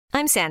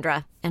I'm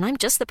Sandra, and I'm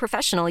just the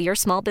professional your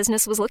small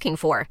business was looking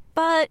for.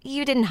 But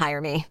you didn't hire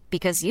me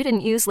because you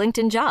didn't use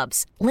LinkedIn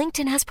Jobs.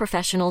 LinkedIn has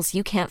professionals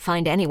you can't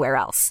find anywhere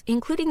else,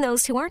 including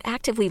those who aren't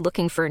actively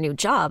looking for a new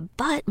job,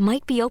 but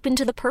might be open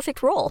to the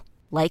perfect role,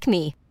 like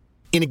me.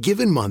 In a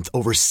given month,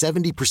 over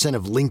 70%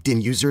 of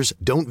LinkedIn users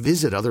don't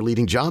visit other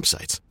leading job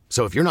sites.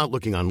 So if you're not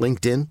looking on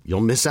LinkedIn,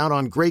 you'll miss out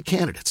on great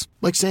candidates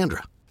like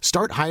Sandra.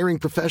 Start hiring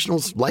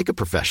professionals like a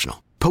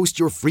professional. Post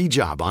your free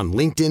job on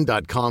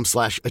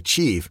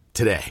linkedin.com/achieve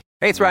today.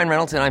 Hey, it's Ryan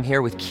Reynolds, and I'm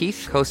here with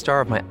Keith, co-star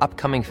of my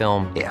upcoming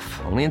film, If,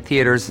 only in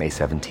theaters May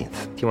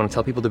 17th. Do you want to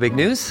tell people the big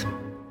news?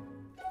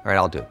 All right,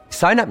 I'll do it.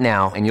 Sign up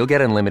now and you'll get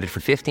unlimited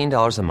for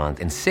 $15 a month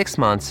and 6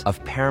 months of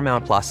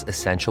Paramount Plus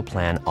Essential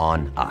Plan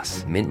on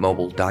us.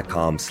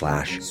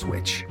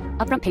 MintMobile.com/switch.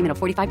 Upfront payment of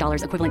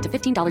 $45 equivalent to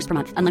 $15 per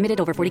month. Unlimited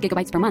over 40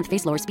 gigabytes per month.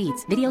 Face lower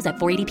speeds. Videos at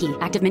 480p.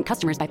 Active Mint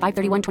customers by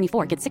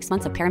 531.24 get 6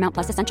 months of Paramount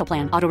Plus Essential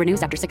Plan. Auto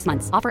renews after 6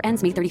 months. Offer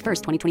ends May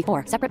 31st,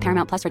 2024. Separate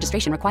Paramount Plus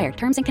registration required.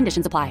 Terms and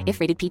conditions apply if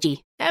rated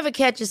PG. Ever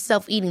catch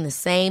yourself eating the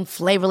same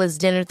flavorless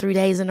dinner 3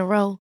 days in a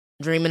row?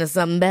 Dreaming of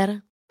something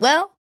better?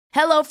 Well,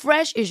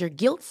 HelloFresh is your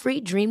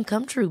guilt-free dream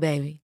come true,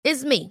 baby.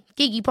 It's me,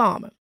 Keke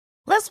Palmer.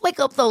 Let's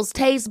wake up those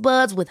taste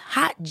buds with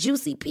hot,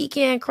 juicy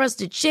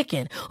pecan-crusted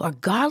chicken or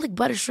garlic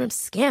butter shrimp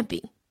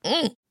scampi.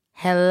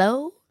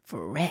 Hello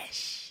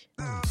Fresh.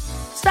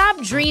 Stop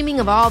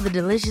dreaming of all the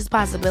delicious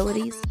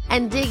possibilities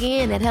and dig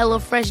in at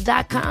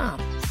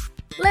HelloFresh.com.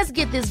 Let's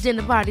get this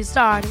dinner party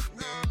started.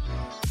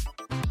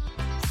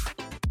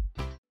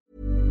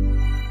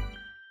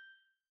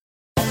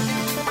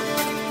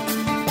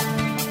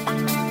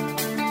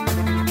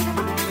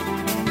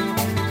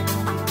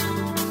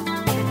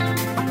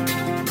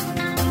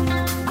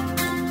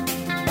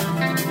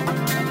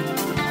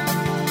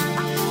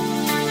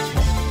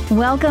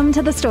 Welcome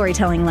to the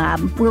Storytelling Lab,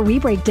 where we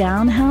break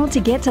down how to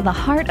get to the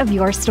heart of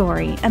your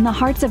story and the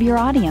hearts of your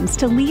audience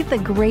to leave the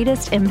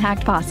greatest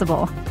impact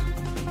possible.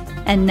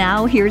 And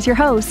now, here's your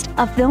host,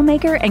 a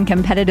filmmaker and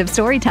competitive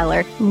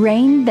storyteller,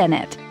 Rain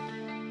Bennett.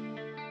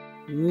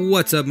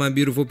 What's up, my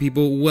beautiful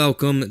people?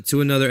 Welcome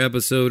to another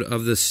episode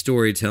of the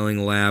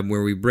Storytelling Lab,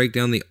 where we break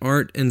down the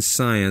art and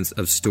science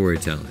of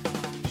storytelling.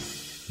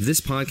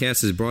 This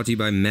podcast is brought to you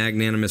by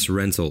Magnanimous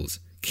Rentals.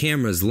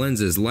 Cameras,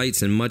 lenses,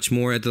 lights, and much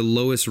more at the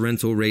lowest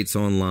rental rates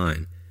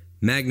online.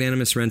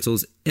 Magnanimous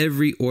Rentals,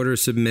 every order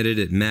submitted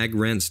at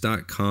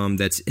magrents.com.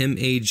 That's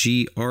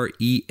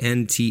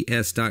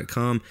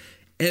MAGRENTS.com.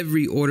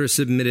 Every order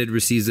submitted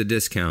receives a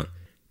discount.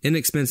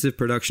 Inexpensive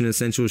production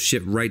essentials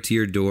shipped right to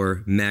your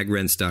door.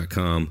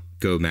 Magrents.com.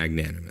 Go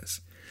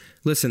Magnanimous.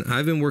 Listen,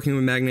 I've been working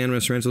with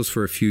Magnanimous Rentals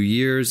for a few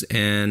years,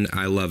 and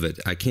I love it.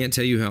 I can't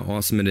tell you how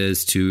awesome it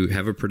is to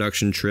have a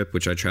production trip,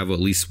 which I travel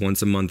at least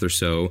once a month or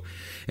so,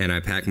 and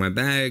I pack my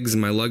bags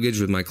and my luggage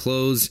with my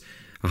clothes.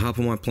 I hop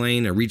on my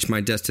plane, I reach my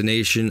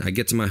destination, I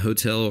get to my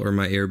hotel or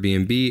my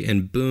Airbnb,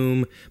 and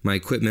boom, my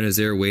equipment is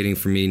there waiting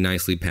for me,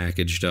 nicely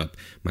packaged up.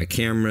 My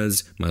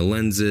cameras, my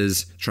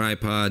lenses,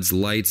 tripods,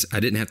 lights. I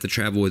didn't have to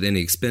travel with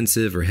any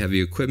expensive or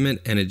heavy equipment,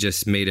 and it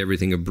just made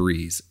everything a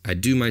breeze. I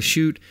do my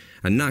shoot,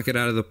 I knock it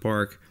out of the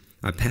park,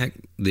 I pack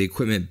the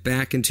equipment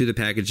back into the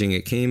packaging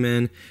it came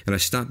in, and I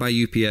stop by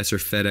UPS or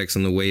FedEx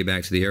on the way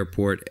back to the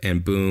airport,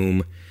 and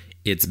boom,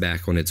 it's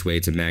back on its way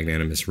to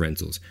Magnanimous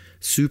Rentals.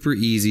 Super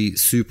easy,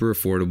 super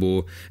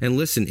affordable. And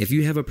listen, if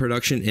you have a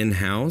production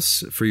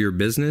in-house for your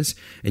business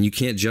and you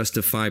can't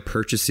justify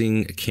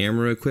purchasing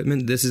camera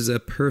equipment, this is a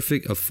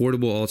perfect,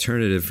 affordable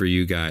alternative for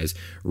you guys.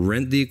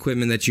 Rent the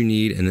equipment that you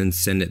need and then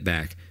send it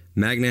back.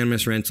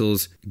 Magnanimous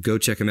Rentals, go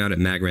check them out at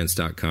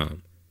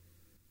magrents.com.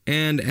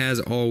 And as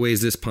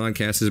always, this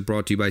podcast is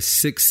brought to you by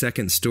 6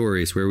 Second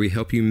Stories, where we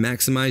help you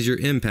maximize your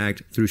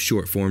impact through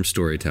short-form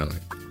storytelling.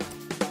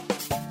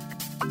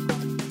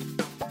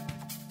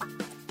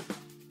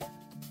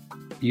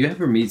 You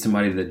ever meet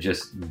somebody that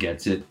just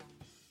gets it?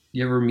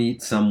 You ever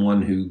meet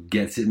someone who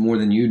gets it more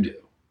than you do?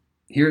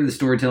 Here at the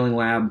Storytelling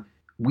Lab,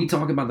 we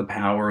talk about the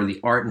power, the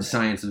art and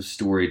science of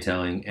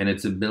storytelling and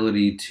its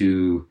ability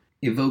to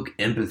evoke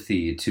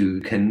empathy, to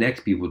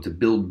connect people, to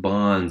build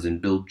bonds and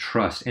build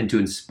trust, and to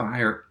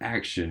inspire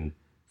action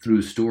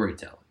through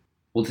storytelling.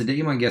 Well,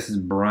 today my guest is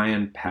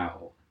Brian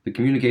Powell, the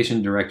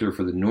communication director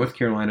for the North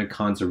Carolina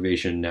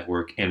Conservation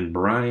Network, and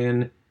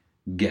Brian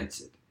gets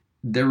it.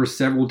 There were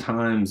several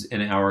times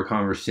in our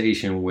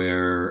conversation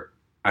where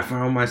I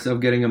found myself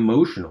getting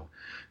emotional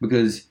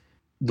because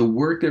the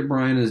work that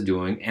Brian is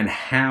doing and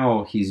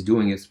how he's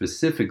doing it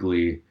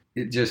specifically,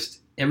 it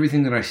just,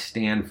 everything that I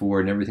stand for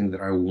and everything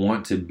that I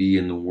want to be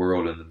in the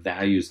world and the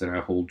values that I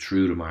hold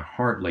true to my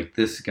heart, like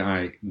this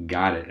guy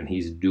got it and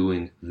he's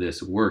doing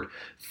this work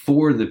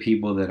for the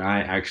people that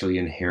I actually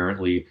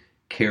inherently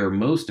care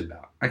most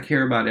about. I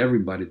care about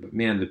everybody, but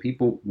man, the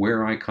people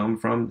where I come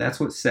from, that's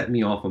what set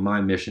me off on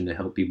my mission to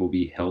help people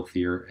be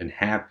healthier and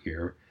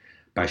happier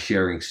by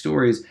sharing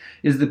stories,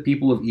 is the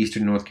people of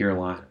Eastern North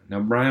Carolina. Now,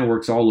 Brian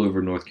works all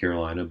over North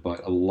Carolina,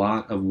 but a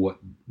lot of what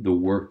the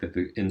work that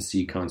the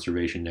NC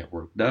Conservation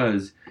Network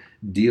does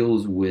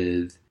deals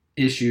with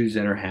issues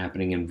that are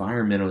happening,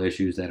 environmental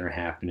issues that are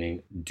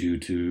happening due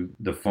to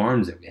the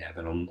farms that we have.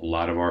 And a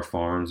lot of our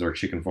farms, our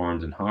chicken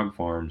farms and hog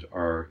farms,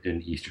 are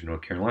in eastern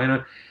North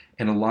Carolina,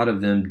 and a lot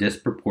of them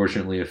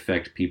disproportionately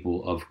affect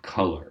people of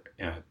color,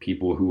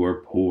 people who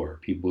are poor,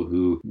 people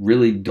who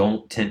really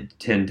don't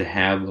tend to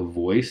have a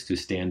voice to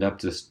stand up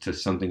to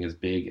something as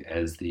big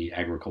as the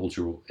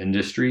agricultural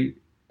industry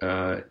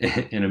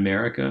in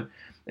America.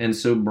 And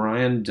so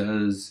Brian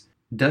does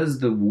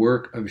the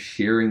work of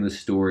sharing the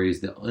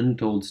stories, the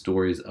untold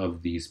stories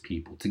of these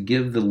people, to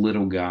give the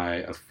little guy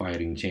a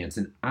fighting chance.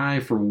 And I,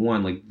 for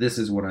one, like, this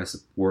is what I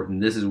support,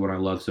 and this is what I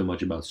love so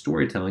much about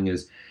storytelling,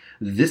 is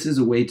this is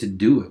a way to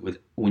do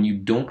it when you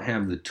don't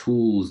have the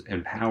tools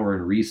and power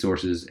and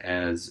resources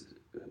as,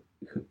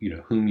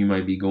 whom you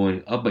might be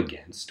going up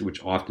against,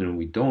 which often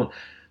we don't.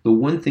 The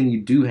one thing you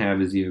do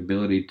have is the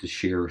ability to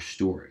share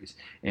stories.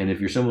 And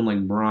if you're someone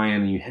like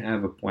Brian and you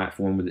have a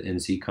platform with the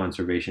NC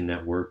Conservation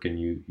Network, and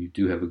you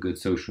do have a good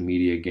social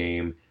media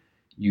game,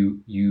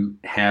 you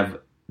have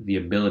the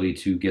ability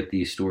to get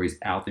these stories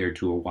out there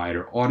to a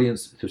wider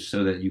audience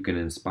so that you can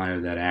inspire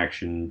that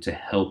action to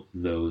help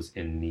those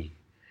in need.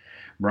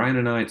 Brian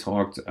and I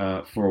talked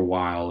for a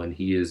while, and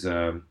he's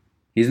an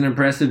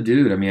impressive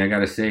dude. I mean, I got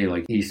to say,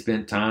 like, he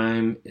spent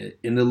time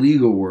in the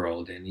legal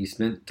world, and he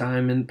spent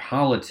time in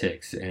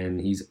politics,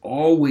 and he's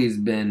always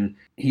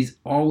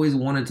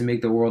wanted to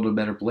make the world a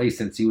better place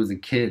since he was a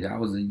kid. I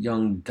was a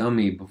young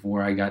dummy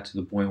before I got to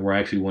the point where I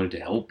actually wanted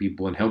to help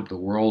people and help the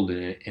world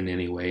in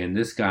any way. And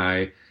this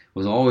guy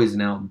was always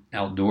an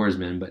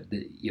outdoorsman, but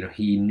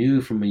he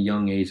knew from a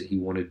young age that he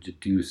wanted to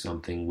do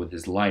something with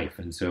his life.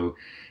 And so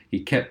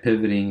he kept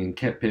pivoting and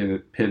kept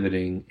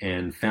pivoting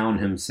and found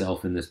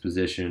himself in this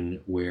position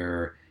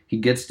where he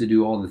gets to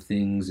do all the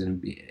things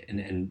and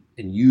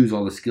use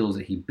all the skills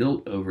that he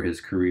built over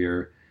his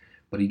career,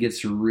 but he gets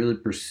to really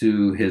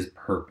pursue his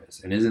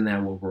purpose. And isn't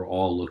that what we're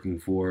all looking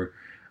for?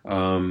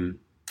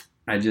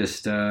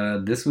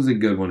 This was a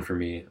good one for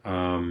me.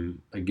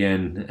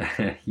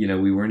 Again,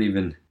 we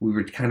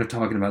were kind of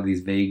talking about these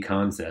vague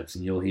concepts,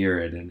 and you'll hear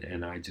it.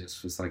 And I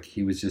just was like,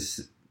 he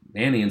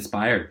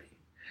inspired me.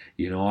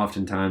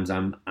 Oftentimes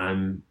I'm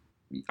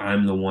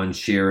the one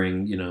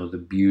sharing,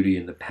 the beauty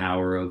and the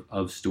power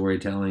of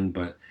storytelling,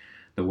 but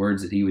the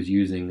words that he was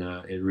using,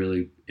 it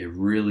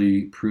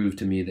really proved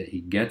to me that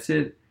he gets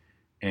it.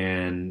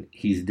 And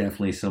he's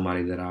definitely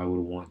somebody that I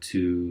would want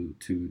to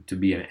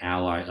be an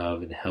ally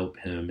of and help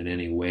him in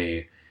any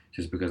way,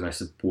 just because I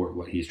support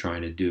what he's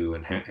trying to do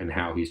and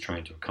how he's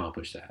trying to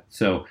accomplish that.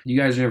 So you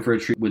guys are in for a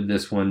treat with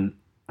this one.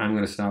 I'm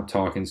going to stop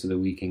talking so that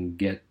we can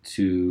get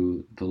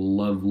to the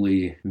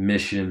lovely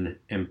mission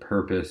and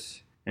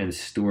purpose and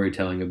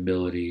storytelling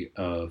ability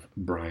of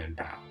Brian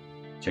Powell.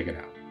 Check it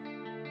out.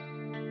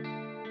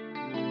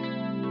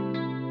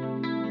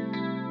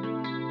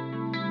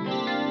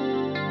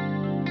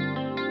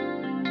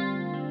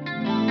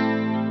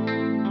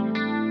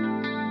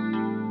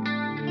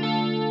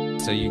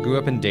 So you grew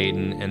up in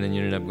Dayton, and then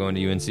you ended up going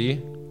to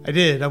UNC? I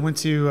did. I went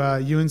to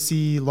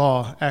UNC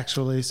Law,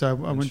 actually. So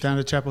I went down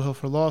to Chapel Hill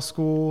for law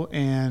school,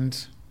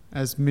 and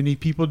as many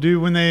people do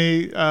when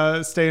they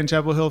stay in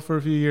Chapel Hill for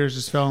a few years,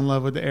 just fell in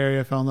love with the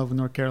area, fell in love with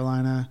North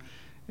Carolina,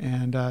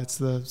 and it's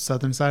the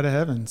southern side of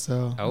heaven.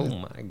 So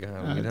my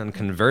God, we done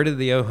converted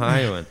the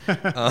Ohioan.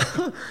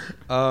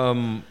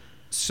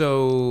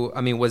 So,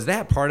 I mean, was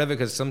that part of it?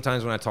 Because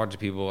sometimes when I talk to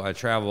people, I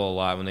travel a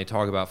lot, when they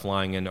talk about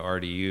flying into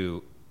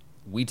RDU,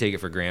 we take it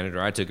for granted,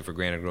 or I took it for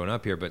granted growing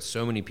up here, but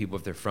so many people,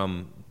 if they're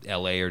from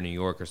LA or New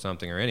York or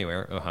something, or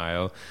anywhere,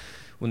 Ohio,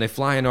 when they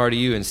fly in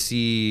RDU and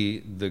see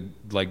the,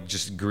 like,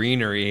 just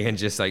greenery and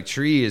just, like,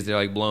 trees, they're,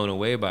 like, blown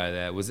away by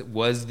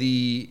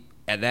that.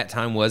 At that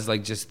time,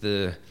 like, just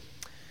the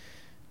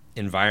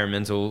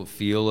environmental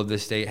feel of the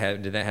state,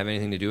 did that have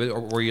anything to do with it?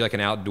 Or were you, like, an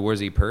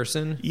outdoorsy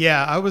person?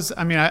 Yeah,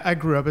 I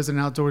grew up as an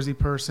outdoorsy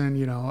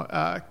person,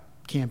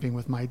 camping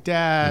with my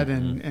dad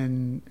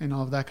and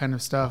all of that kind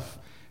of stuff.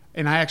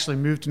 And I actually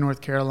moved to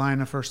North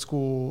Carolina for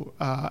school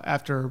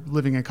after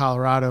living in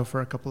Colorado for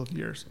a couple of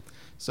years.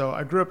 So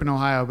I grew up in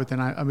Ohio, but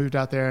then I moved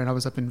out there, and I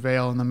was up in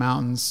Vail in the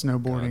mountains,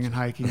 snowboarding and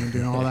hiking and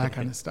doing all that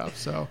kind of stuff.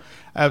 So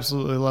I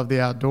absolutely love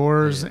the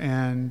outdoors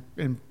and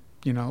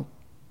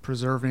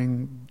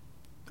preserving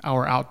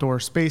our outdoor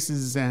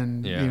spaces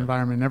and the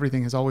environment and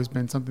everything has always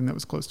been something that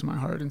was close to my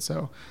heart. And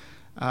so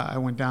I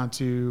went down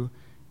to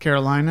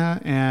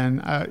Carolina,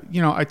 and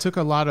I took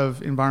a lot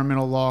of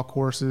environmental law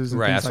courses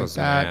and things like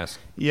that.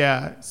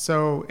 Yeah.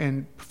 So,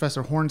 and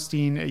Professor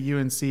Hornstein at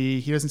UNC,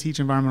 he doesn't teach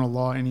environmental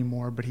law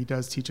anymore, but he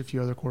does teach a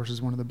few other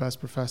courses. One of the best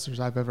professors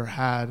I've ever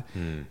had,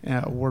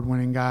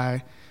 award-winning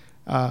guy.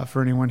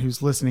 For anyone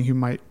who's listening who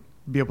might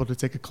be able to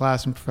take a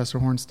class from Professor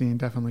Hornstein,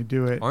 definitely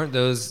do it. Aren't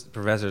those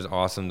professors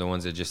awesome? The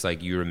ones that just,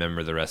 like, you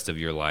remember the rest of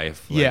your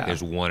life? Like,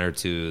 there's one or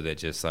two that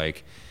just,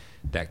 like,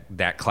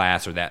 that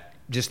class or that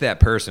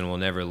person will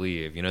never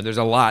leave. There's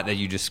a lot that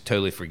you just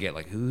totally forget.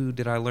 Like, who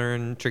did I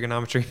learn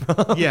trigonometry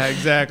from? Yeah,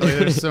 exactly.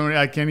 There's so many.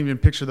 I can't even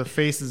picture the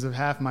faces of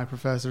half my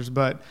professors,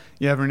 but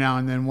every now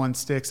and then one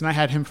sticks. And I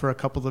had him for a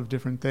couple of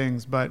different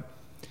things. But,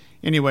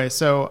 anyway,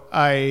 so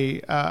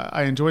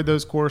I enjoyed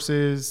those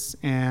courses,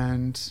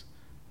 and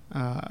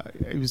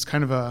it was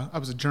kind of I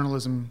was a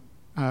journalism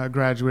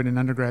graduate in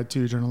undergrad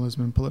too,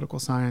 journalism and political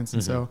science.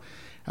 And so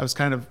I was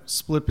kind of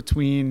split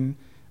between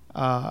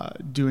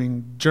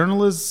doing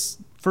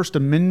journalism, First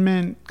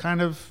Amendment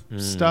kind of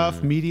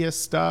stuff, media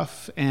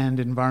stuff, and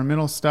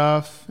environmental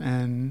stuff.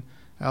 And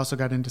I also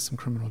got into some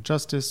criminal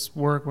justice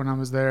work when I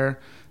was there.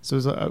 So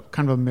it was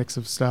kind of a mix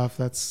of stuff.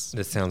 This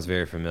sounds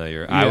very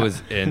familiar. Yeah.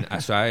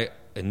 I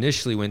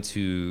initially went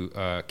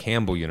to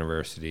Campbell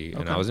University,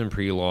 and I was in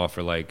pre-law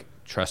for like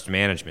trust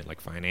management, like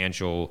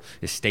financial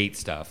estate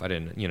stuff. I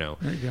didn't,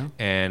 There you go.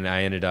 And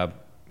I ended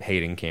up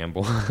hating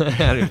Campbell. I don't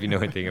know if you know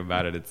anything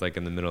about it. It's like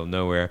in the middle of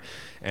nowhere.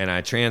 And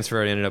I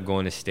transferred, ended up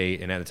going to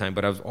state, and at the time,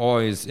 but I was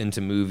always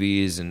into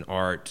movies and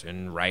art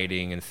and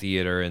writing and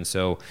theater. And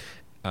so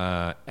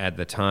at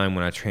the time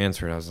when I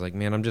transferred, I was like,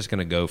 man, I'm just going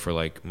to go for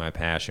like my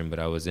passion. But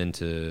I was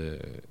into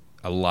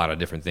a lot of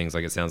different things,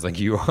 like it sounds like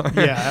you are.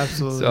 Yeah,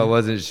 absolutely. So I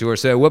wasn't sure.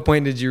 So at what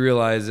point did you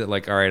realize that,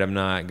 like, all right, I'm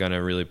not going to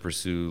really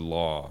pursue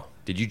law?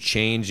 Did you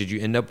change? Did you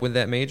end up with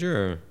that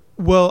major? Or?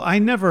 Well, I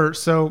never.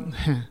 So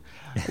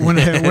when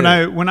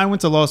I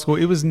went to law school,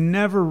 it was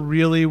never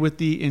really with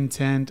the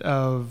intent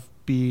of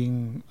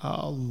being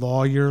a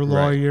lawyer.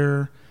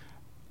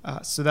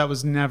 Right. So that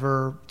was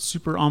never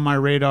super on my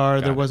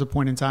radar. There was a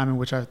point in time in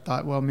which I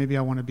thought, well, maybe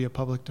I want to be a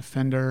public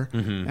defender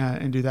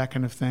and do that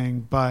kind of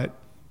thing. But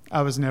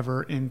I was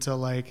never into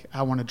like,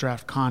 I want to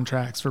draft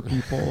contracts for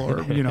people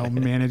or,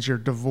 manage your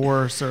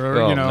divorce or,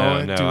 do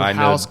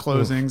house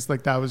closings.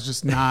 Like that was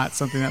just not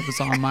something that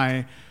was on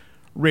my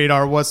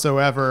radar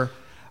whatsoever.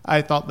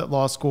 I thought that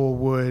law school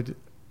would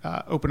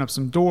open up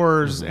some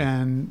doors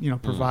and,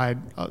 provide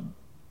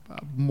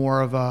more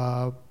of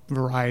a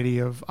variety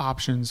of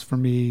options for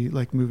me,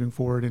 like moving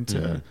forward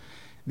into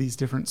these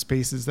different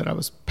spaces that I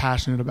was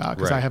passionate about.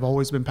 Because I have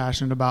always been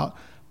passionate about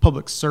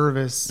public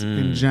service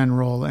in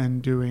general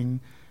and doing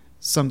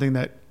something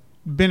that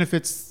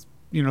benefits,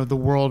 the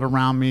world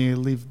around me,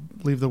 leave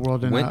the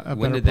world in a better place.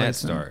 When did that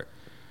start?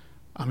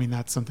 I mean,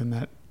 that's something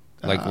that...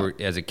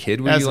 as a kid,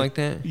 were you like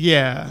that?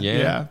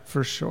 Yeah,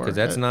 for sure. Because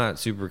that's not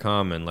super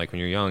common. Like when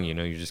you're young,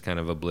 you're just kind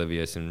of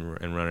oblivious and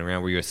running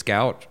around. Were you a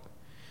scout?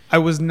 I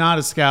was not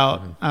a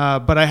scout,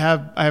 but I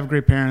have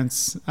great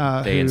parents who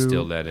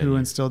instilled that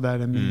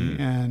in me,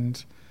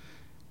 and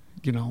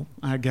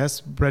I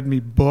guess read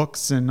me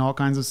books and all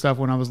kinds of stuff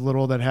when I was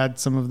little that had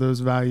some of those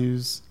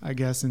values, I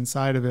guess,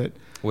 inside of it.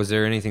 Was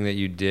there anything that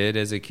you did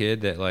as a kid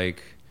that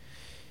like,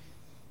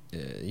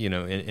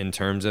 in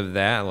terms of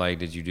that, like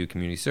did you do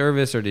community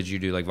service or did you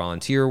do like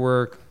volunteer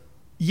work?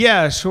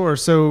 Yeah, sure.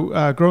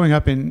 So growing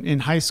up in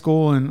high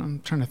school, and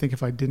I'm trying to think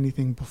if I did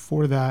anything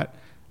before that.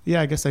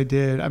 Yeah, I guess I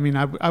did. I mean,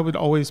 I would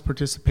always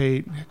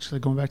participate, actually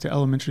going back to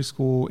elementary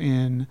school,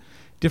 in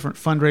different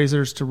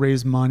fundraisers to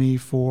raise money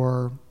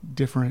for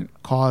different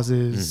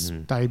causes,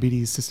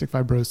 diabetes, cystic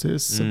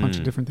fibrosis, a bunch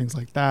of different things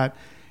like that.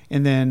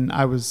 And then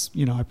I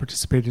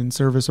participated in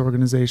service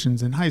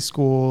organizations in high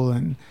school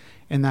and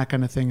that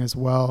kind of thing as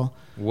well.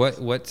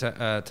 What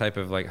type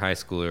of like high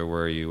schooler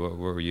were you? What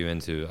were you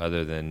into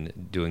other than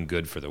doing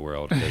good for the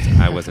world? Because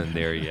I wasn't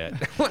there yet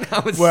when I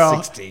was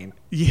 16.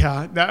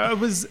 Yeah, that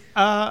was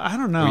I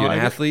don't know. Were you an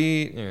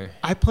athlete?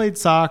 I played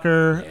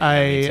soccer.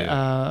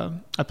 Yeah,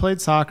 I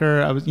played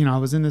soccer. I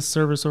was in this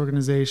service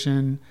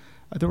organization.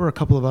 There were a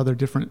couple of other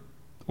different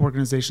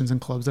organizations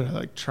and clubs that I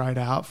like tried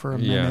out for a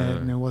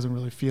minute and I wasn't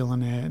really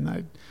feeling it, and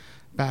I'd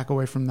back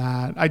away from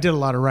that. I did a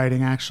lot of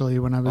writing actually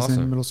when I was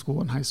in middle school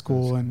and high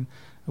school, and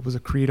I was a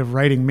creative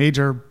writing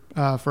major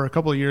for a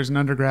couple of years in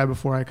undergrad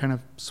before I kind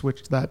of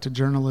switched that to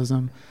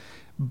journalism.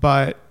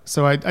 But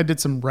so I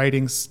did some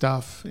writing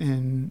stuff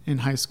in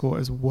high school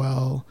as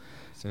well.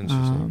 It's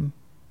interesting.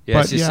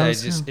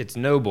 It's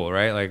noble,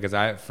 right? Like,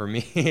 because for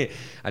me,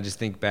 I just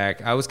think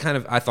back. I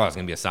thought I was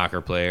gonna be a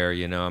soccer player.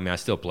 I mean, I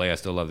still play. I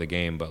still love the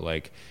game, but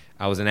like,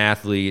 I was an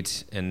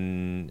athlete,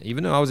 and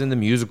even though I was in the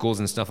musicals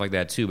and stuff like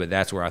that too, but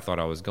that's where I thought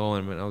I was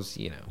going. But I was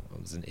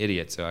an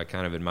idiot, so I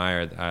kind of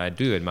I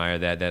do admire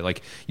that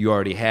like you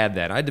already had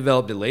that. I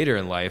developed it later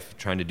in life,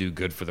 trying to do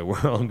good for the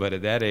world, but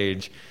at that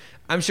age,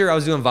 I'm sure I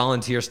was doing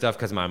volunteer stuff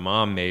because my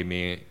mom made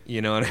me,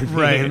 you know what I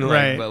mean?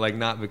 Right. But like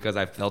not because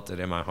I felt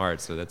it in my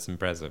heart, so that's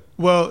impressive.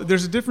 Well,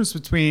 there's a difference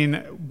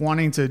between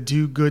wanting to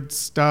do good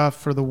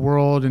stuff for the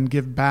world and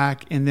give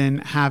back and then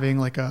having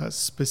like a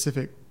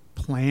specific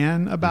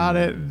plan about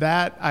it.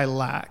 That I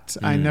lacked.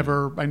 I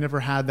never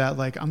had that,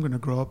 like, I'm going to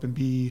grow up and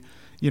be,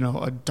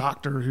 a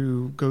doctor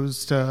who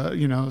goes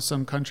to,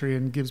 some country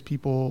and gives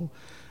people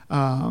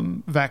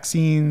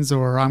vaccines,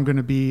 or I'm going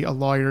to be a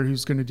lawyer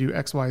who's going to do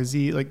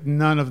XYZ. Like,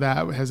 none of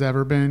that has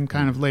ever been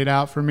kind of laid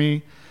out for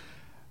me.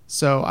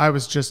 So I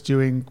was just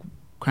doing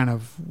kind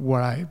of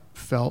what I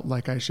felt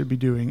like I should be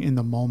doing in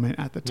the moment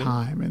at the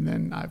time. And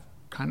then I've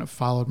kind of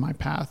followed my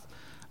path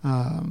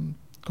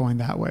going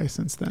that way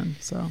since then.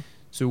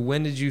 So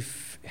when did you,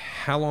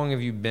 how long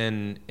have you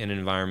been in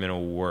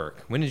environmental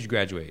work? When did you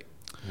graduate?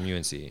 From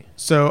UNC.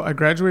 So I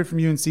graduated from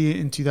UNC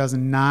in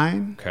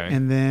 2009. Okay.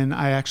 And then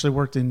I actually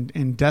worked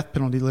in death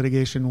penalty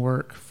litigation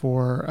work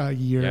for a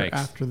year Yikes.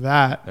 after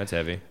that. That's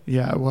heavy.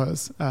 Yeah, it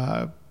was.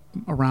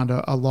 Around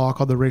a law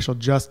called the Racial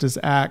Justice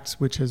Act,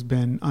 which has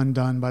been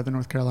undone by the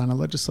North Carolina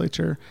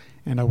legislature.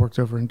 And I worked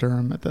over in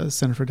Durham at the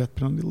Center for Death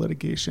Penalty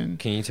Litigation.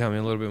 Can you tell me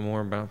a little bit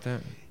more about that?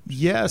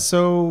 Yeah,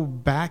 so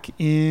back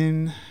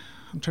in,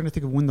 I'm trying to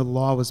think of when the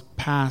law was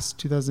passed,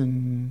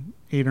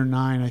 2008 or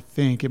 9, I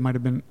think. It might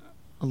have been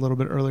a little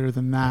bit earlier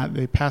than that.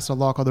 They passed a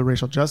law called the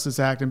Racial Justice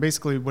Act. And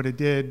basically what it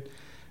did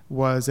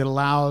was it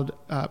allowed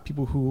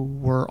people who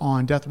were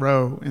on death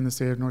row in the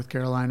state of North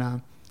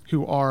Carolina,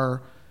 who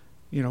are,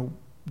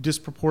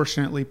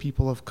 disproportionately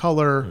people of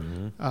color.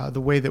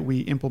 The way that we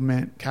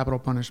implement capital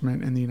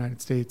punishment in the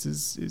United States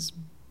is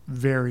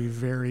very,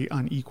 very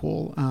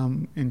unequal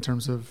in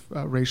terms of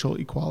racial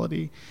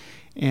equality.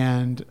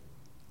 And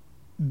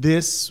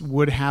this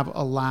would have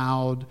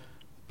allowed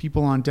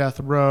people on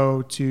death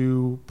row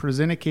to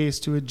present a case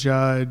to a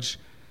judge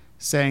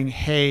saying,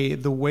 hey,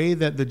 the way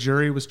that the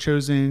jury was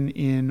chosen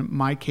in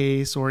my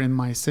case or in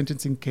my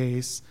sentencing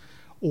case,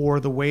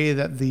 or the way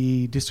that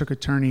the district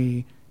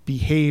attorney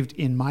behaved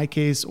in my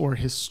case or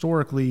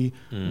historically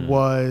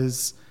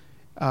was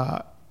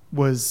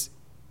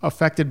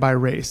affected by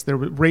race.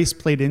 Race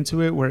played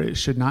into it where it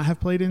should not have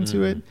played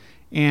into it,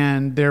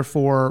 and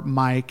therefore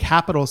my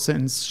capital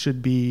sentence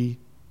should be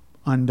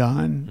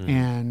undone.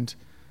 And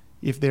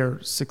if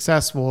they're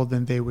successful,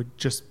 then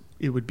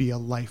it would be a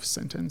life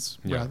sentence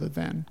rather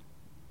than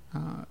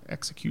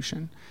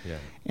execution. Yeah.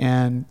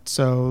 And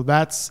so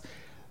that's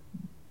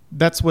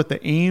what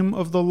the aim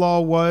of the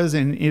law was,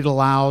 and it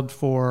allowed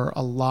for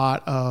a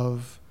lot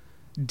of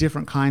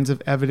different kinds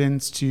of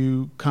evidence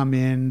to come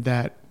in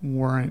that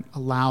weren't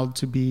allowed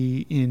to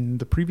be in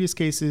the previous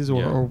cases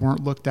or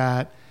weren't looked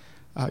at.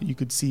 You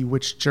could see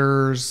which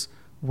jurors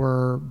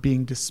were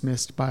being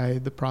dismissed by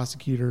the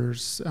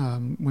prosecutors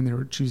when they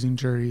were choosing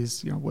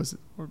juries.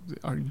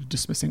 Are you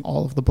dismissing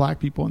all of the black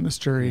people in this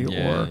jury?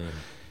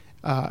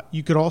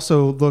 You could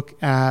also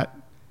look at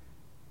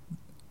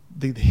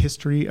the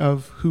history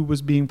of who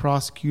was being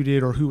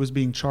prosecuted or who was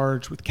being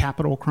charged with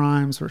capital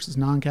crimes versus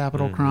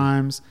non-capital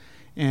crimes,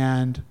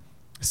 and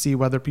see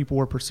whether people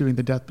were pursuing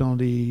the death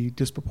penalty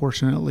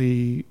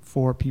disproportionately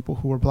for people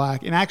who were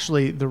black. And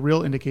actually, the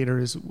real indicator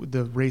is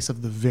the race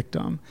of the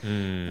victim.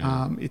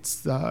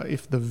 It's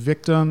if the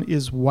victim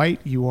is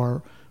white, you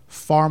are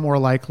far more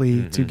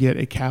likely to get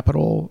a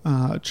capital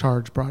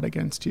charge brought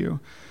against you.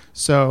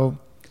 So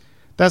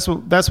that's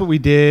what we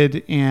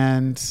did.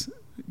 And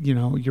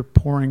you're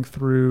pouring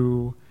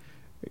through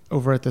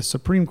over at the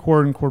Supreme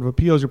Court and Court of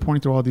Appeals, you're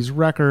pouring through all these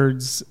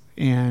records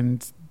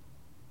and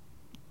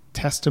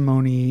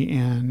testimony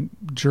and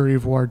jury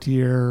voir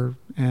dire,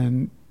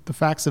 and the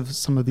facts of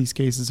some of these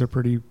cases are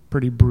pretty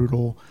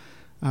brutal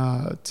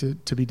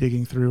to be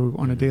digging through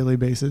on a daily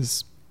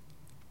basis.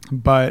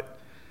 But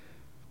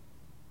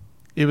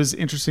it was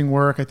interesting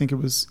work. I think it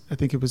was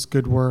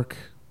good work.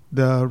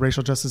 The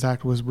Racial Justice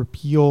Act was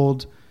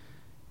repealed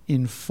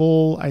in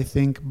full, I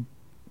think,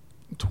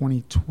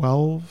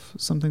 2012,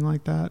 something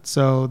like that.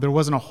 So there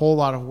wasn't a whole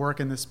lot of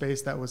work in this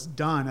space that was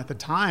done. At the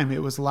time,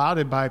 it was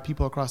lauded by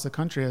people across the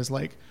country as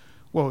like,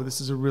 whoa, this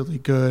is a really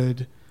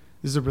good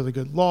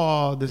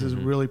law. This is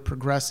really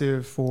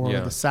progressive for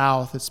the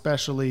South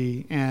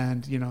especially.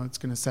 And, it's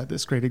going to set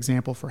this great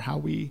example for how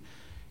we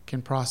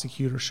can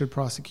prosecute or should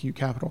prosecute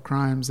capital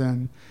crimes.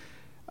 And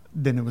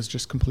then it was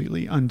just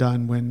completely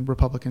undone when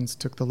Republicans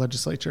took the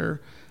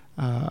legislature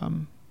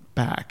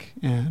back.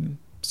 And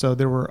so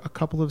there were a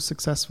couple of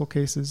successful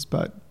cases,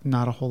 but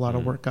not a whole lot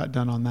of work got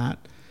done on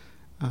that.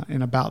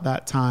 And about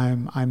that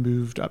time, I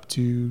moved up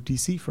to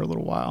DC for a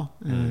little while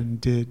and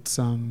did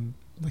some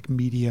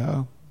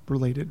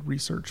media-related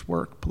research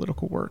work,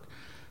 political work,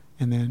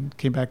 and then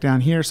came back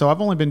down here. So I've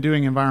only been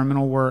doing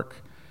environmental work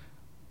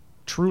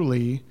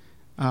truly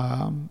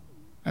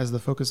as the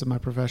focus of my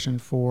profession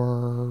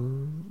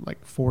for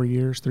 4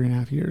 years,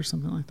 3.5 years,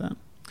 something like that.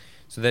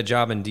 So that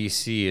job in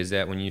D.C., is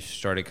that when you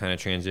started kind of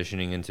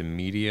transitioning into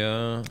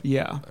media?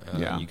 Yeah.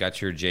 You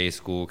got your J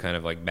school kind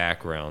of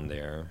background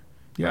there,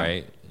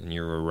 right? And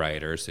you're a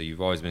writer, so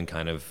you've always been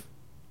kind of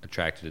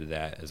attracted to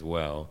that as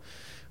well.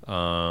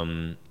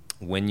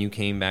 When you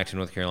came back to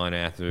North Carolina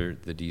after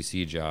the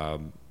D.C.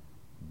 job,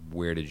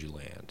 where did you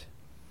land?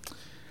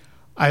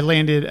 I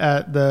landed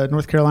at the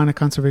North Carolina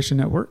Conservation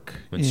Network.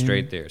 Went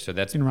straight there. So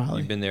that's in Raleigh.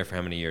 You've been there for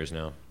how many years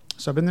now?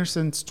 So I've been there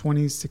since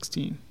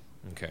 2016.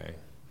 Okay.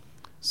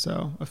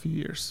 So a few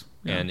years.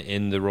 Yeah. And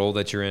in the role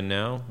that you're in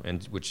now,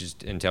 and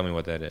tell me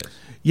what that is.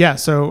 Yeah.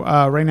 So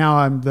right now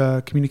I'm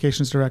the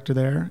communications director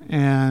there,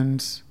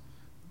 and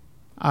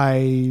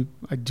I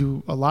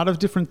do a lot of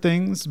different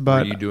things.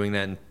 But were you doing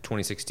that in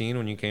 2016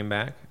 when you came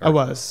back? I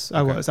was.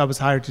 I was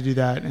hired to do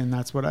that, and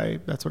that's what I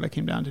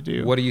came down to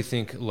do. What do you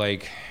think?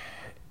 What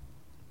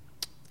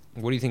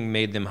do you think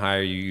made them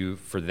hire you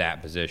for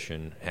that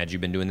position? Had you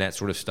been doing that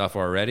sort of stuff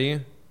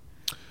already?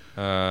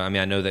 I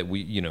know that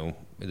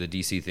the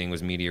DC thing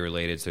was media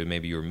related, so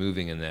maybe you were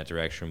moving in that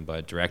direction,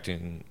 but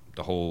directing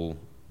the whole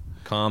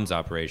comms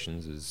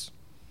operations is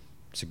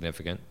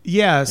significant.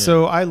 Yeah.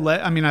 So I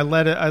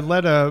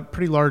led a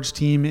pretty large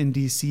team in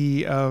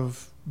DC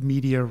of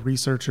media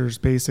researchers,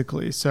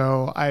 basically.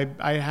 So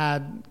I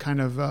had kind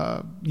of,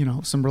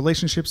 some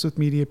relationships with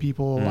media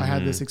people. I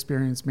had this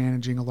experience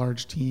managing a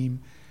large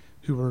team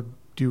who were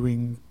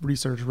doing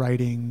research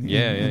writing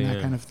and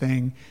that kind of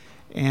thing.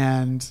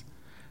 And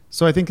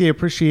so I think they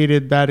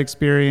appreciated that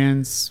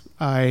experience.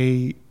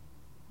 I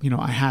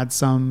had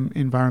some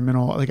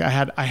environmental, like I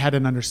had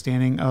an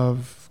understanding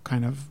of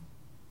kind of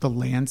the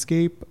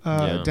landscape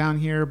down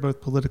here,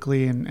 both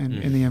politically and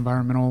in the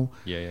environmental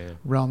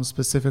realm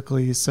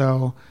specifically.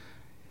 So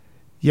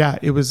yeah,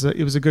 it was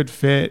a good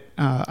fit.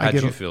 How'd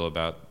you feel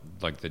about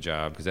like the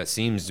job? Because that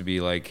seems to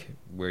be like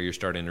where you're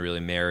starting to really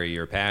marry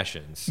your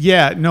passions.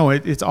 Yeah, no,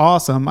 it's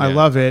awesome. I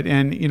love it.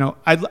 And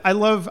I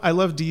love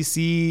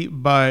DC,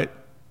 but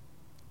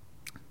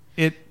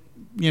I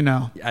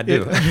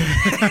do.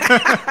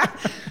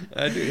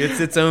 It's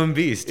its own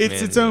beast.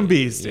 It's its own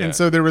beast. Yeah. And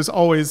so there was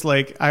always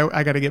like,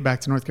 I got to get back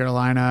to North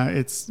Carolina.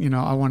 It's,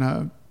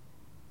 I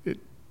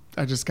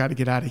just got to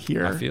get out of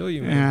here. I feel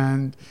you, man.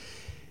 And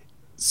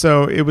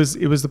so it was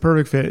the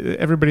perfect fit.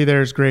 Everybody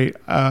there is great.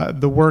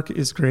 The work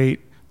is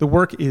great. The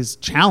work is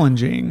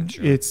challenging.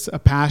 Sure. It's a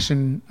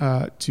passion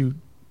to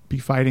be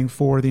fighting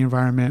for the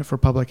environment, for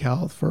public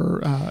health,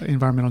 for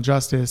environmental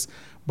justice.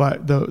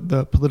 But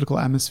the political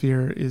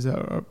atmosphere is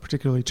a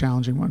particularly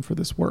challenging one for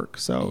this work.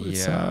 So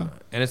it's and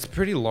it's a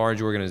pretty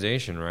large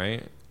organization,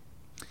 right?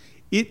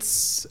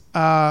 It's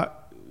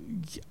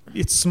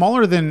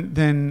smaller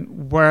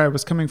than where I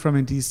was coming from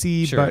in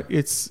DC, sure. But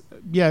it's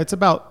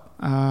about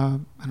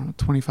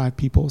 25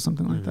 people,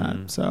 something like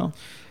that. So,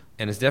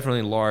 and it's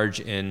definitely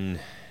large in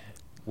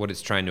what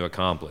it's trying to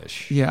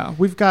accomplish. Yeah,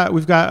 we've got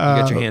you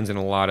got your hands in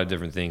a lot of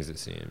different things, it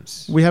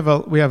seems. We have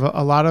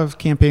a lot of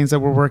campaigns that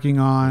we're working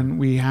on.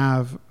 We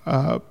have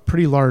a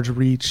pretty large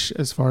reach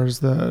as far as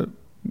the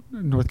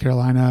North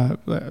Carolina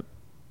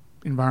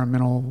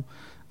environmental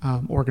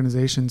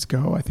organizations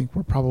go. I think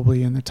we're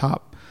probably in the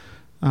top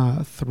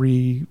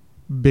 3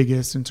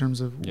 biggest in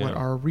terms of what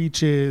our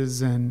reach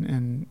is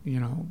and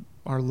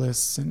our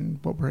lists and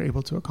what we're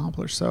able to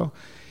accomplish. So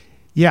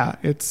yeah,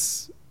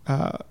 it's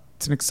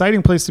an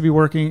exciting place to be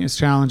working. It's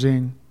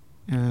challenging.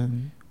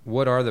 And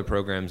what are the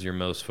programs you're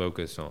most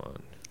focused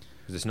on?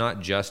 Because it's not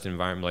just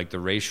environment, like the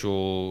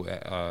racial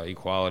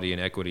equality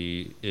and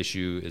equity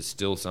issue is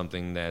still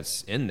something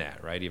that's in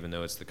that, right? Even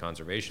though it's the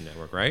conservation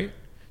network, right?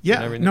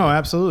 Yeah, no,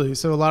 absolutely.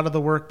 So a lot of the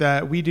work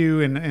that we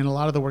do and a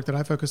lot of the work that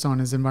I focus on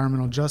is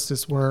environmental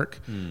justice work,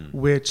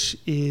 which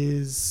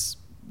is,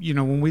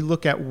 when we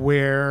look at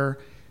where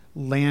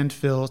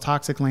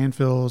toxic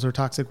landfills or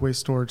toxic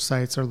waste storage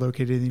sites are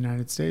located in the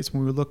United States,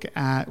 when we look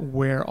at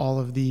where all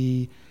of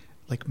the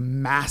like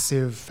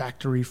massive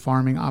factory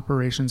farming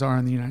operations are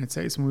in the United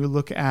States, when we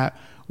look at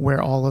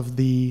where all of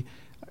the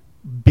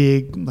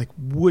big like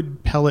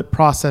wood pellet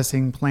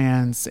processing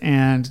plants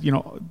and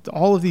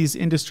all of these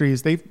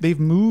industries, they've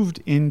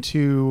moved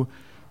into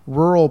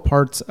rural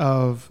parts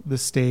of the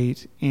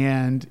state,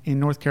 and in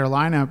North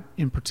Carolina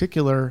in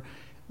particular,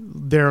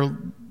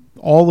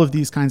 all of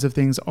these kinds of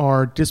things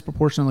are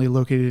disproportionately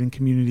located in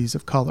communities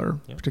of color,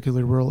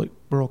 particularly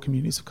rural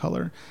communities of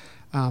color,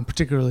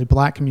 particularly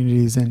Black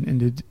communities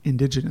and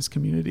indigenous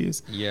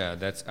communities. Yeah,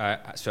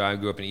 so I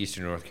grew up in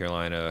eastern North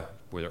Carolina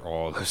where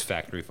all those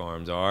factory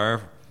farms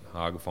are,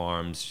 hog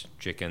farms,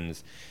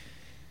 chickens.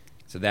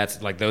 So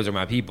that's like, those are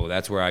my people.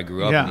 That's where I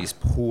grew up in these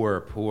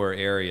poor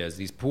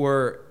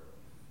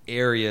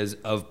areas,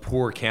 of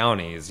poor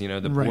counties,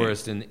 the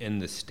poorest in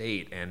the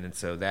state. And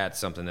so that's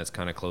something that's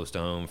kind of close to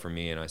home for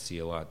me. And I see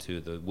a lot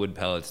too. The wood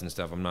pellets and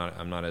stuff I'm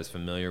not as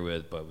familiar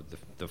with, but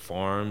with the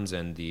farms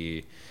and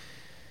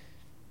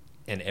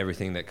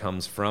everything that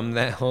comes from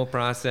that whole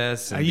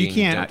process. And you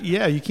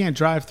can't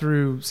drive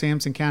through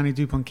Sampson County,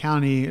 DuPont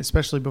County,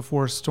 especially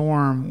before a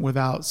storm,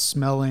 without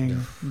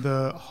smelling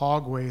the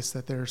hog waste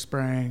that they're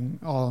spraying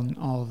on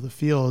all of the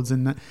fields.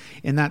 And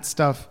that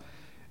stuff,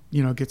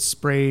 gets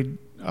sprayed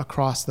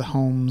across the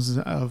homes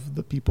of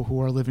the people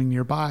who are living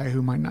nearby,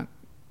 who might not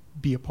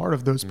be a part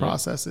of those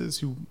processes,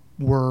 who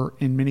were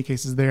in many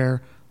cases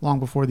there long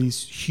before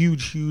these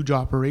huge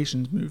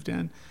operations moved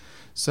in.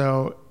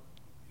 So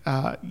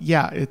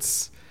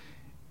it's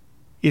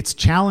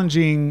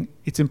challenging.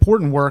 It's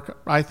important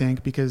work, I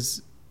think,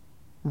 because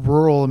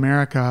rural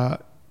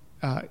America,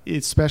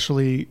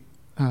 especially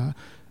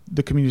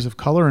the communities of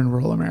color in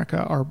rural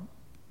America, are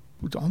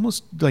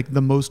almost like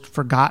the most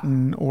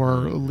forgotten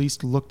or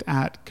least looked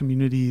at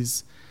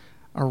communities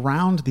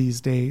around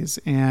these days.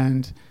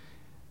 And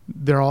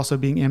they're also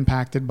being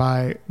impacted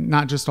by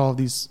not just all of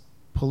these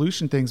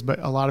pollution things, but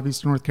a lot of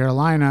Eastern North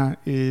Carolina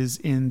is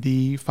in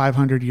the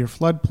 500-year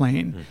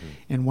floodplain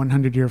and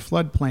 100-year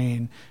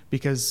floodplain,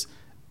 because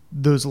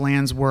those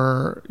lands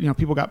were,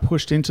 people got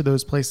pushed into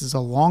those places a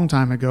long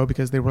time ago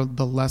because they were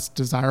the less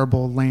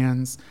desirable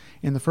lands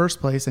in the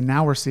first place. And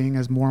now we're seeing,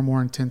 as more and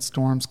more intense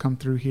storms come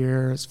through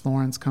here, as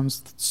Florence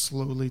comes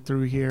slowly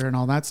through here and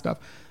all that stuff,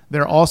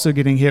 they're also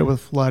getting hit with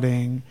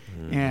flooding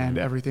and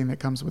everything that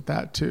comes with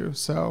that too.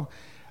 So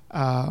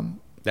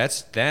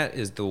that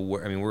is the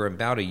I mean, we're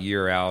about a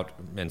year out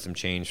and some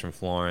change from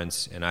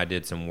Florence, and I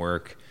did some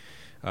work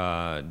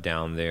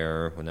down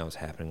there when that was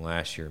happening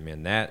last year.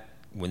 Man,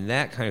 when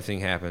that kind of thing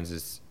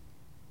happens,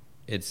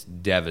 it's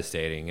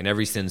devastating in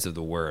every sense of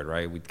the word,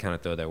 right? We kind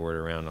of throw that word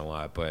around a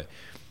lot, but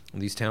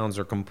these towns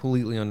are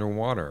completely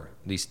underwater.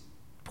 These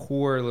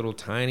poor little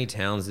tiny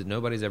towns that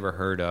nobody's ever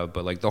heard of,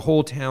 but like the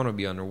whole town would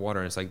be underwater,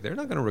 and it's like they're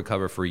not going to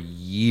recover for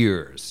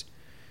years,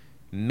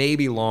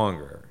 maybe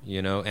longer,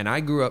 you know. And I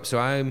grew up, so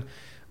I'm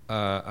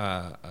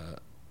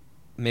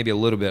maybe a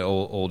little bit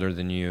older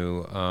than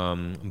you,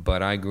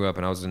 but I grew up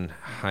and I was in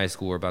high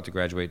school. We're about to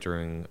graduate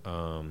during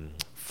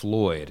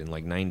Floyd in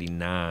like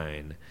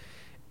 '99.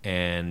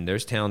 And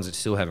there's towns that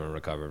still haven't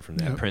recovered from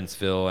that. Yep.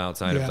 Princeville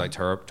outside of like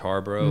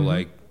Tarboro,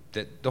 like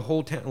the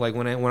whole town. Like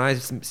when I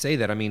say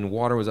that, I mean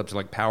water was up to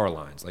like power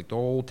lines. Like the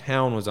whole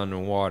town was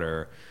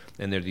underwater,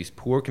 and there are these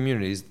poor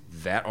communities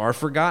that are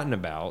forgotten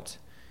about.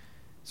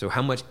 So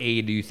how much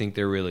aid do you think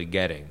they're really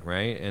getting,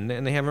 right? And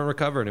they haven't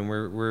recovered, and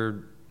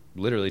we're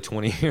literally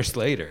 20 years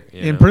later.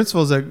 And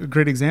Princeville is a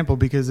great example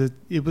because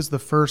it was the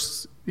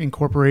first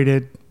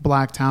incorporated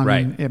black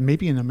town,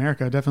 maybe in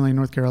America, definitely in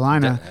North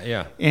Carolina.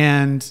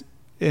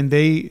 And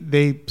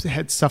they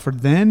had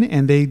suffered then,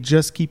 and they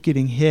just keep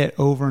getting hit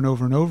over and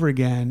over and over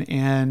again.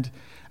 And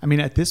I mean,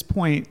 at this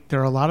point, there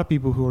are a lot of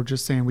people who are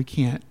just saying we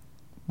can't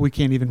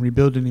even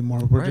rebuild anymore.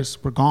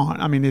 We're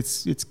gone. I mean,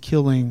 it's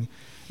killing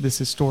this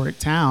historic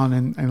town,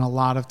 and a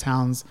lot of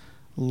towns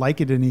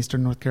like it in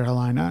Eastern North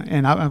Carolina.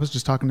 And I was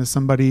just talking to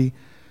somebody,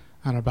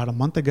 I don't know, about a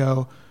month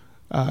ago,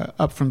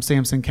 up from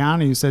Sampson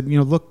County, who said,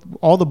 look,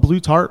 all the blue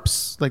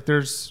tarps, like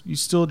you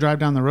still drive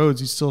down the roads,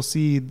 you still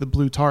see the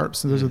blue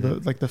tarps. And those are the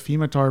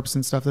FEMA tarps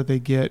and stuff that they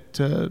get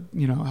to,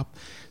 help.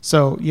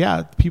 So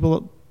yeah,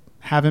 people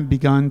haven't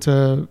begun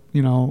to,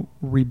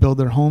 rebuild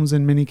their homes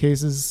in many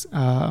cases.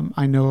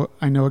 I know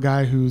a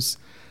guy whose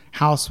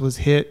house was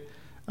hit,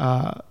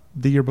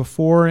 the year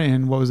before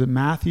in, what was it,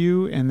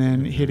 Matthew, and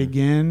then hit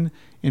again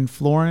in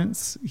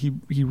Florence. He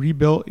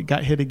rebuilt,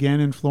 got hit again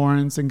in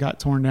Florence and got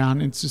torn down.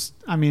 It's just,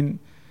 I mean,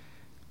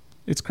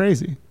 it's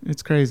crazy.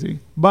 It's crazy.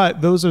 But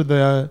those are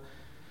the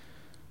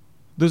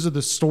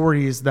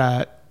stories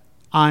that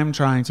I'm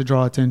trying to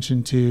draw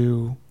attention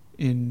to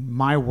in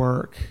my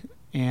work,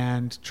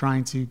 and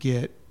trying to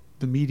get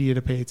the media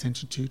to pay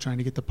attention to, trying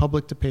to get the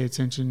public to pay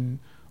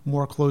attention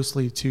more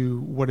closely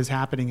to what is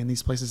happening in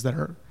these places that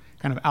are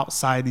kind of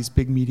outside these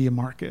big media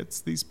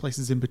markets, these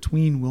places in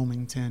between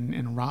Wilmington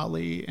and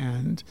Raleigh.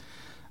 And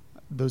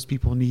those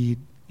people need,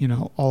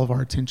 all of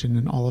our attention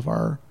and all of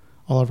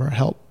our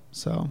help.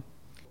 So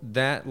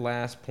that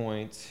last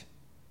point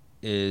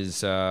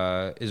is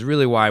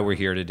really why we're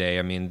here today.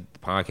 I mean, the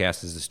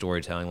podcast is the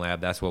storytelling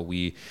lab. That's what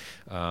we,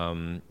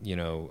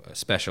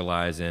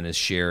 specialize in, is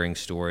sharing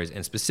stories.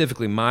 And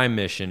specifically my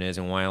mission is,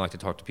 and why I like to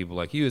talk to people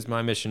like you, is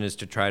my mission is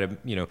to try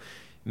to,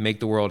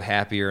 make the world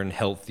happier and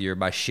healthier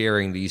by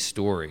sharing these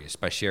stories,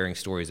 by sharing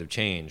stories of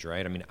change,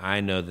 right? I mean, I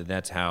know that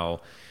that's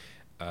how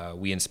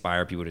we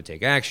inspire people to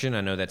take action.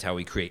 I know that's how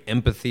we create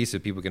empathy so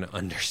people can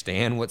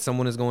understand what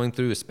someone is going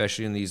through,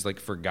 especially in these like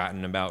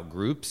forgotten about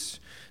groups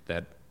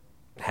that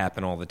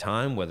happen all the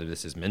time, whether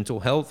this is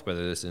mental health,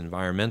 whether this is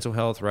environmental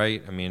health,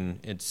 right? I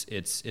mean, it's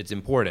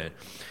important.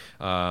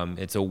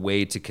 It's a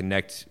way to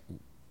connect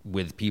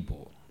with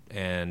people.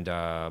 And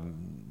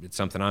it's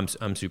something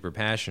I'm super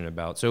passionate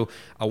about. So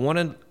I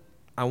want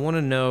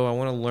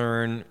to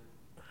learn,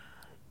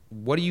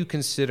 what do you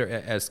consider,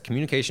 as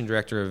communication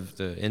director of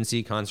the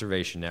NC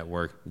Conservation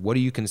Network, what do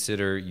you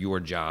consider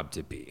your job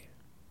to be?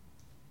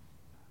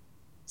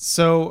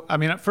 So, I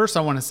mean, at first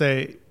I want to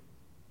say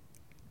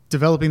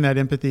developing that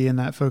empathy and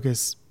that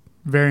focus,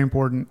 very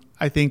important.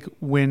 I think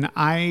when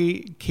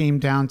I came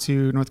down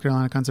to North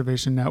Carolina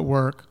Conservation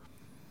Network,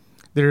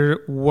 there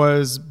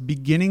was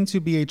beginning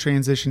to be a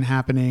transition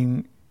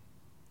happening.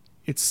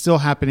 It's still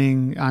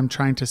happening. I'm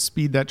trying to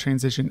speed that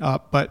transition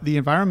up, but the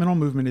environmental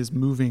movement is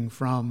moving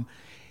from,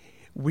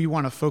 we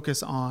want to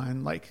focus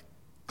on like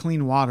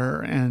clean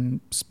water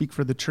and speak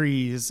for the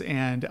trees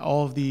and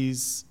all of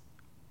these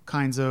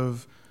kinds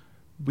of,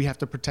 we have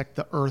to protect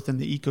the earth and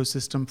the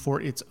ecosystem for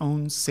its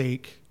own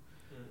sake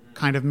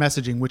kind of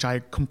messaging, which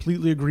I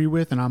completely agree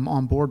with and I'm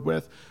on board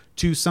with,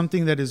 to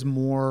something that is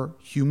more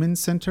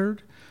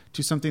human-centered,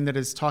 to something that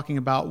is talking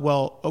about,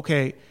 well,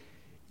 okay,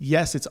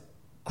 yes, it's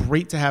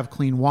great to have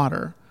clean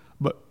water,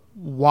 but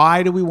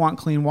why do we want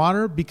clean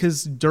water?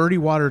 Because dirty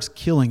water is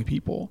killing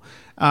people.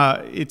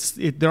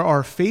 There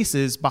are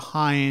faces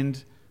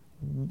behind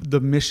the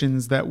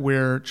missions that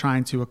we're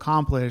trying to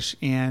accomplish,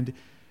 and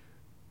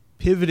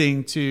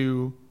pivoting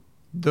to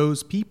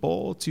those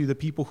people, to the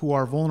people who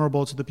are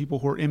vulnerable, to the people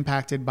who are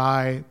impacted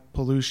by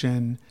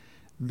pollution.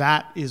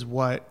 That is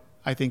what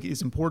I think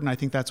is important. I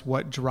think that's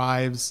what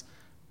drives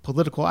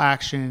political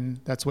action.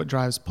 That's what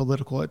drives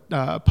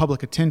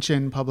public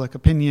attention, public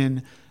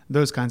opinion,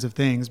 those kinds of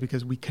things,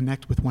 because we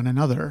connect with one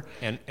another.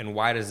 And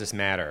why does this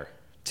matter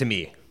to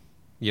me?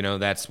 You know,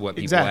 that's what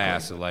people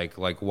ask.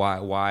 Like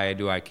why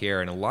do I care?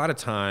 And a lot of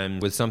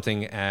times with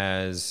something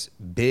as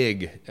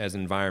big as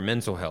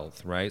environmental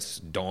health,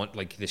 right?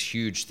 Like this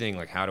huge thing,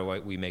 like how do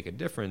we make a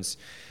difference?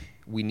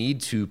 We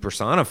need to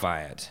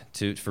personify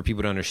it for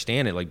people to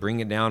understand it, like bring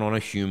it down on a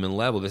human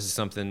level. This is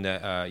something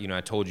that,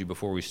 I told you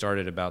before we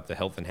started about the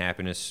health and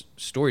happiness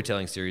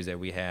storytelling series that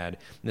we had.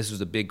 And this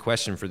was a big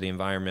question for the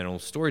environmental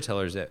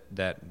storytellers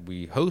that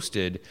we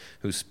hosted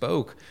who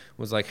spoke,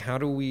 was like, how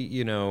do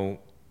we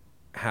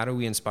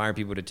inspire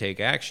people to take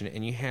action?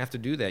 And you have to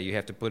do that. You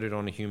have to put it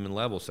on a human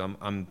level. So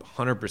I'm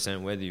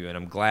 100% with you. And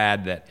I'm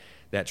glad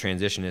that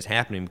transition is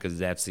happening, because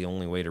that's the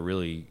only way to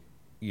really,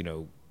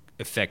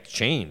 affect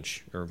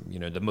change, or,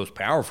 the most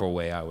powerful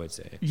way, I would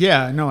say.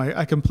 Yeah, no,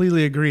 I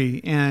completely agree.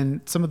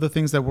 And some of the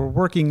things that we're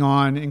working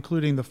on,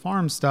 including the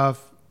farm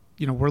stuff,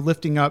 we're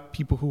lifting up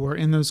people who are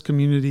in those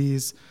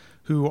communities,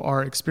 who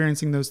are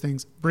experiencing those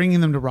things,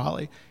 bringing them to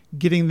Raleigh,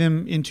 getting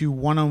them into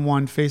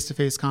one-on-one,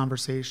 face-to-face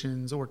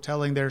conversations, or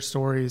telling their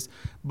stories.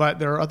 But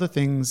there are other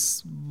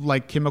things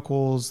like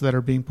chemicals that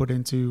are being put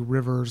into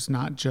rivers,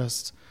 not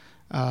just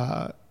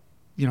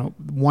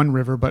one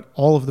river, but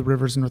all of the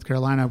rivers in North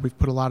Carolina. We've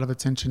put a lot of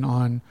attention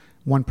on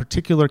one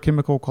particular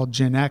chemical called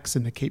Gen X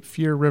in the Cape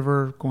Fear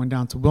River going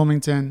down to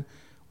Wilmington,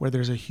 where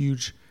there's a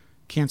huge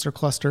cancer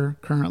cluster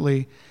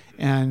currently.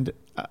 And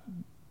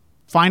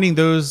finding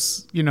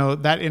those,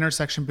 that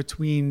intersection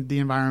between the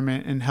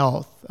environment and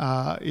health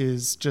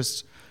is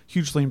just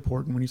hugely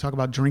important. When you talk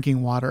about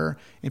drinking water,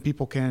 and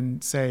people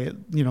can say,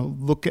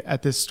 look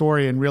at this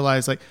story and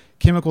realize, like,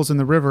 chemicals in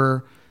the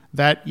river,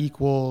 that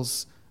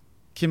equals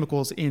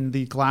chemicals in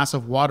the glass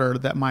of water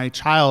that my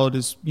child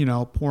is,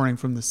 pouring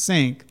from the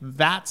sink.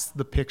 That's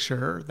the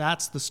picture.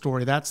 That's the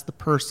story. That's the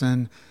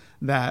person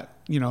that,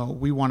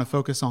 we want to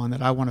focus on,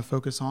 that I want to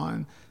focus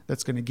on,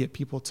 that's going to get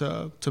people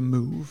to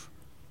move.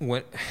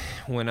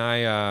 When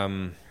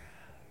I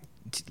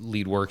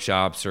lead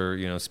workshops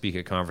or speak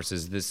at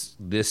conferences,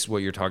 this what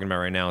you're talking about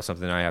right now is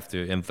something I have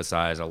to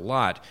emphasize a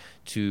lot,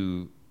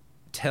 to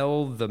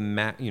tell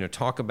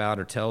talk about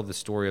or tell the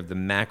story of the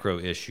macro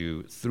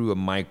issue through a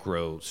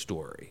micro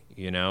story,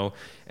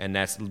 and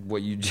that's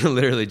what you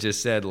literally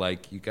just said.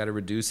 Like, you got to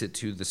reduce it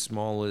to the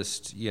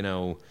smallest,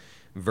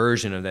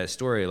 version of that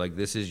story. Like,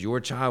 this is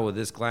your child with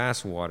this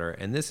glass of water,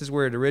 and this is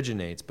where it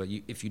originates. But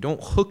if you don't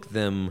hook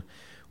them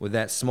with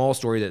that small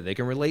story that they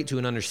can relate to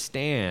and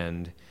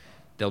understand,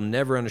 they'll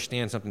never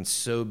understand something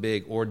so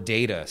big, or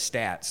data,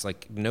 stats.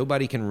 Like,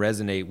 nobody can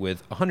resonate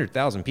with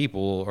 100,000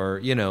 people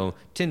or,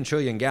 10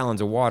 trillion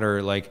gallons of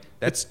water. Like,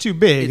 that's too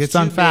big. It's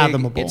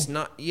unfathomable. Big. It's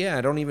not,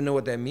 I don't even know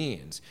what that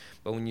means.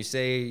 But when you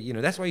say,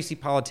 that's why you see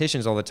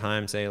politicians all the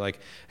time say, like,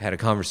 I had a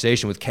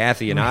conversation with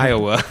Kathy in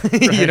Iowa.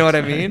 You know what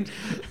I mean?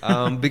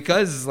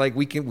 Because, like,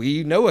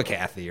 we know a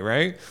Kathy,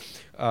 right?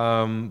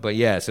 But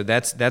yeah, so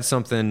that's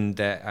something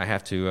that I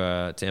have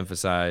to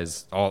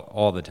emphasize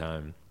all the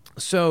time.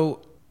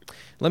 So,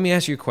 let me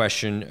ask you a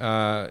question.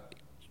 I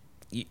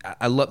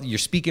love you're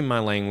speaking my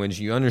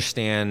language. You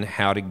understand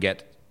how to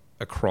get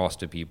across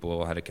to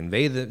people, how to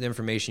convey the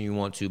information you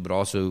want to, but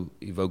also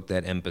evoke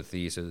that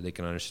empathy so that they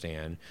can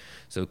understand.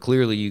 So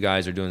clearly, you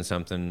guys are doing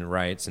something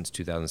right since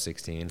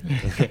 2016.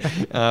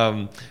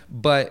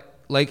 But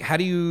like, how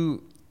do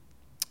you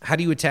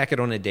attack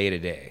it on a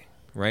day-to-day?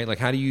 Right? Like,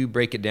 how do you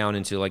break it down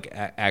into like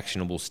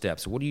actionable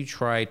steps? What do you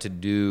try to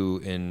do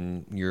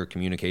in your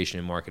communication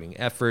and marketing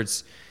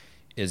efforts?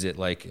 Is it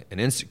like an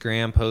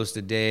Instagram post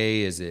a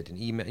day? Is it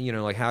an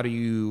email? Like,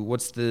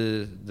 what's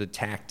the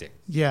tactic?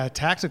 Yeah,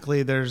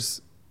 tactically, there's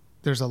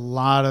a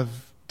lot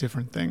of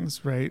different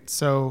things, right?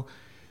 So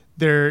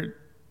our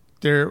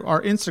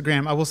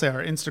Instagram, I will say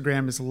our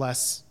Instagram is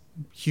less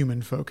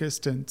human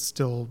focused and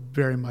still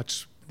very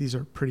much, these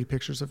are pretty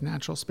pictures of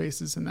natural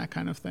spaces and that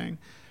kind of thing.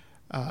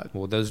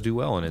 Well, those do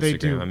well on Instagram. They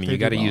do, I mean, you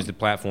got to use the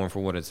platform for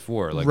what it's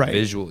for, like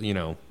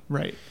visual,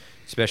 Right.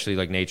 Especially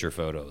like nature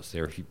photos.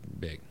 They're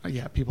big.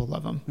 Yeah, people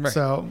love them. Right.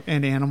 So,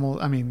 and animals,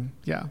 I mean,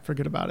 yeah,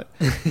 forget about it.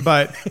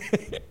 But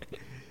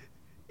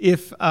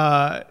if, when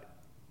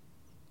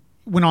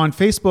on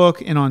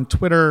Facebook and on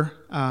Twitter,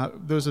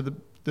 those are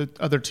the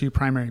other two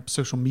primary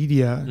social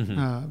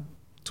media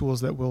tools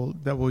that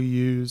we'll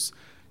use.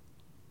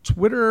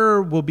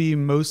 Twitter will be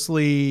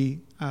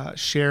mostly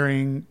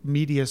sharing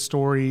media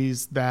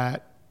stories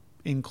that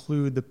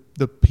include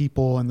the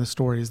people and the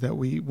stories that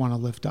we want to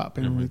lift up.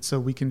 And so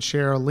we can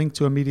share a link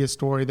to a media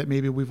story that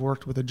maybe we've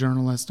worked with a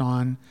journalist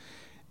on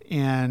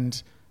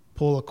and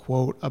pull a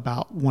quote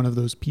about one of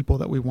those people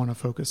that we want to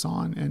focus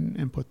on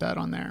and put that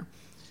on there.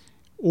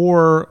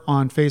 Or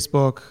on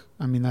Facebook,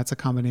 I mean, that's a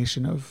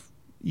combination of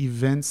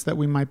events that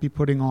we might be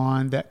putting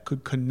on that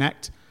could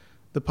connect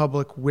the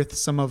public with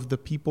some of the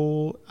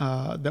people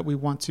that we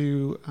want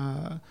to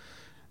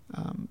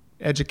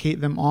educate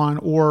them on,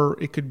 or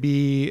it could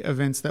be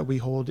events that we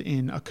hold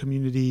in a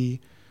community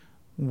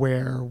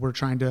where we're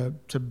trying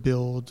to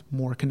build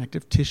more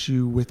connective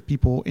tissue with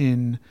people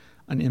in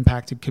an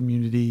impacted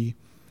community,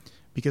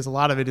 because a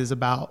lot of it is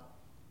about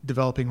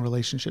developing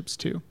relationships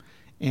too.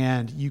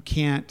 And you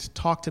can't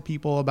talk to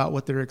people about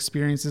what their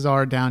experiences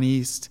are down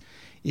east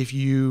if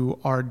you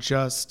are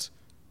just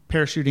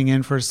parachuting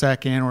in for a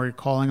second, or you're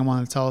calling them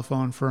on the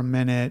telephone for a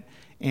minute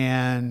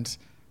and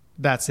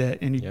that's it.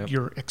 And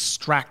you're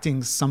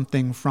extracting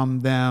something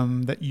from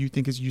them that you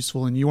think is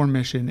useful in your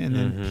mission, and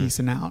then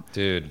peacing out.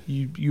 Dude,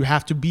 you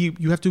have to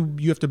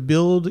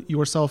build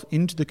yourself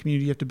into the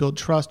community. You have to build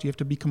trust. You have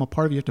to become a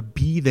part of it. You have to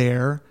be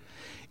there,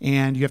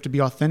 and you have to be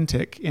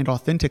authentic and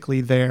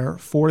authentically there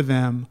for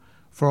them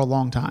for a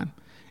long time.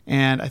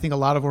 And I think a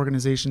lot of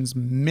organizations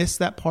miss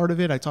that part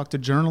of it. I talk to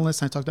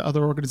journalists, I talk to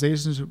other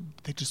organizations,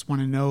 they just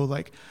want to know,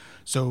 like,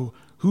 so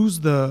who's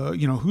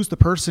the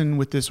person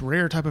with this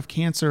rare type of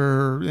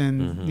cancer,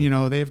 and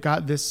they've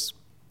got this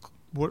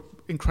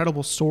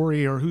incredible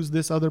story, or who's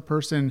this other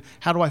person?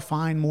 How do I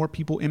find more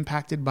people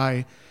impacted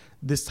by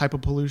this type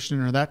of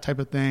pollution or that type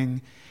of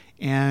thing?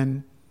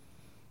 And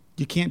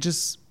you can't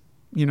just,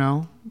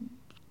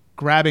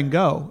 grab and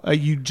go.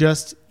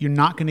 You're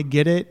not going to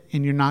get it,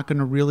 and you're not going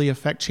to really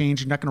affect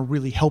change. You're not going to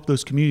really help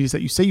those communities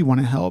that you say you want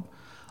to help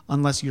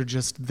unless you're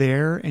just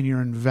there and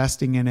you're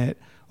investing in it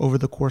over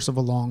the course of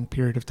a long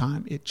period of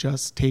time. It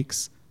just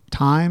takes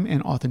time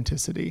and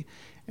authenticity.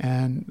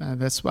 And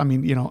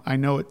I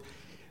know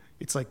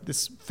it's like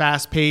this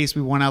fast pace.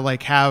 We want to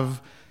like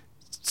have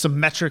some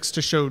metrics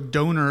to show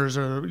donors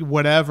or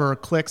whatever,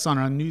 clicks on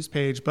a news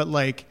page, but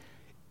like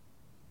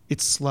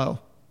it's slow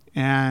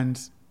and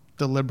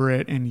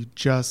deliberate, and you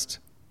just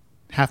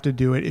have to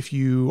do it if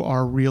you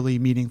are really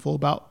meaningful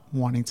about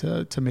wanting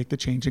to make the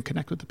change and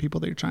connect with the people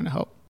that you're trying to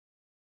help.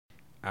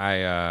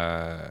 I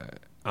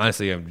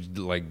honestly, I'm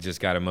like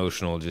just got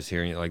emotional just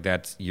hearing it. Like I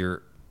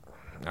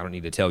don't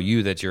need to tell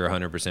you that you're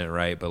 100%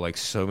 right, but like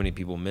so many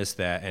people miss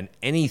that. And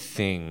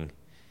anything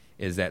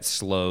is that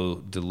slow,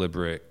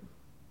 deliberate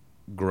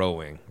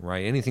growing,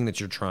 right? Anything that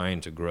you're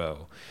trying to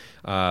grow.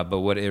 But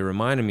what it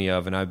reminded me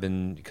of,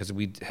 and because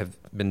we have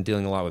been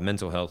dealing a lot with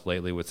mental health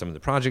lately with some of the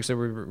projects that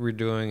we're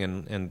doing,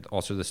 and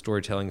also the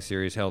storytelling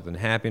series, Health and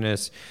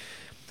Happiness.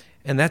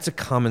 And that's a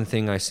common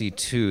thing I see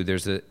too.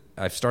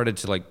 I've started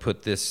to like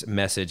put this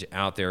message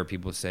out there.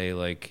 People say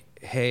like,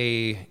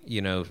 hey,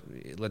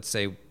 let's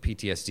say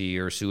PTSD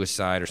or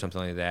suicide or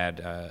something like that,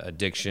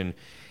 addiction.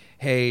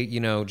 Hey,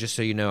 just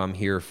so you know, I'm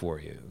here for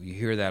you. You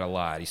hear that a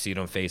lot. You see it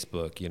on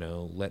Facebook,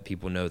 let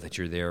people know that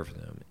you're there for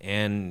them.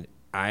 And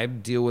I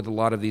deal with a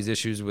lot of these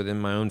issues within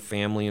my own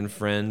family and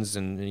friends,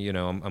 and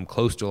I'm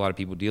close to a lot of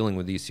people dealing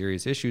with these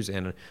serious issues.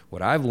 And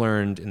what I've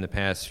learned in the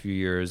past few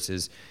years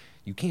is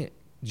you can't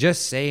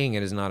just saying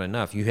it is not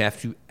enough. You have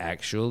to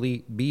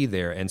actually be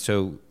there. And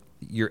so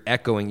you're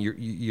echoing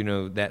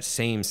that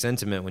same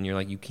sentiment when you're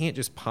like, you can't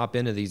just pop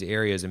into these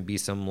areas and be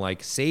some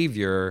like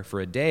savior for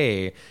a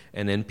day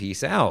and then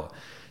peace out.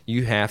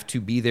 You have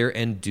to be there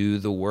and do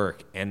the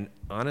work. And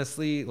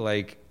honestly,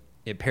 like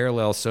it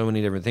parallels so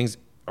many different things.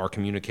 Our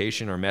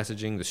communication, our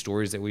messaging, the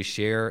stories that we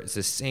share, it's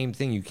the same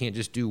thing. You can't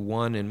just do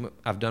one and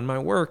I've done my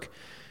work.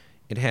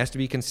 It has to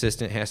be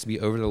consistent. It has to be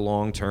over the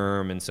long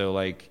term. And so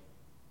like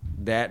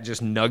that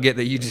just nugget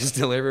that you just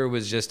delivered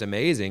was just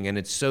amazing. And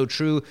it's so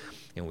true.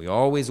 And we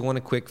always want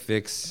a quick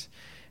fix.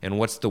 And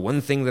what's the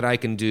one thing that I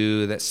can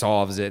do that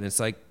solves it? And it's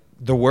like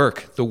the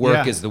work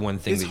is the one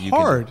thing that you can do. It's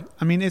hard.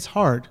 I mean, it's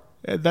hard.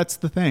 That's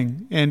the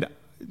thing. And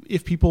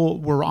if people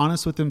were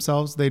honest with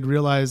themselves, they'd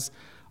realize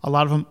a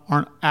lot of them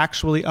aren't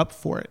actually up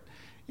for it.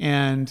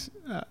 And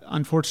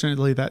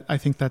unfortunately, I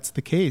think that's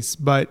the case.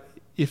 But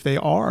if they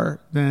are,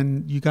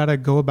 then you got to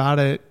go about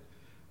it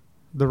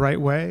the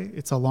right way.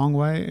 It's a long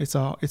way. It's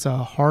a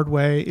hard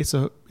way.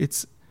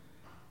 It's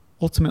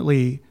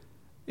ultimately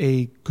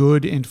a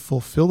good and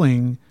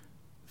fulfilling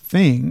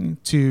thing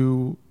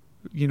to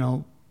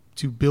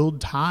build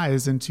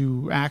ties and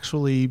to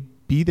actually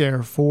be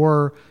there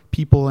for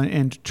people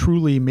and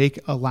truly make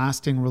a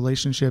lasting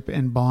relationship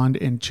and bond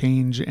and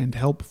change and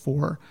help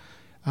for,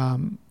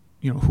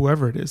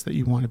 whoever it is that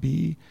you want to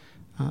be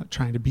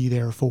trying to be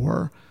there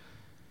for.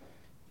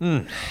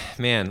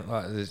 Man,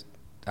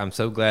 I'm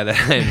so glad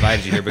that I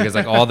invited you here, because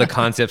like all the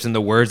concepts and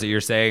the words that you're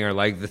saying are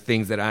like the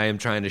things that I am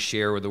trying to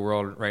share with the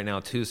world right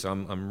now too. So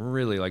I'm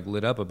really like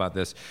lit up about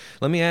this.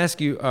 Let me ask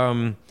you,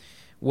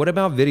 what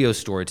about video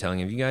storytelling?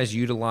 Have you guys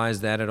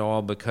utilized that at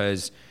all?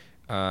 Because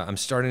I'm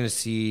starting to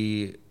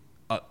see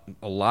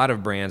a lot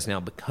of brands now,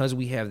 because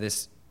we have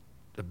this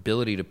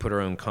ability to put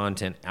our own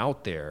content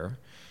out there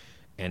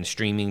and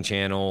streaming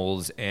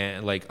channels,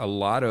 and like a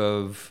lot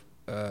of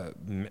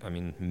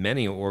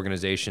many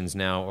organizations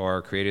now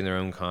are creating their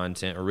own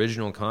content,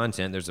 original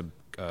content. There's a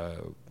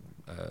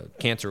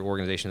cancer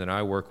organization that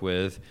I work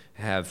with,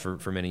 have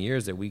for many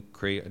years, that we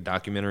create a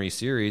documentary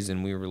series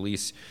and we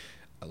release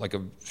like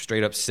a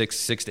straight up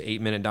 6 to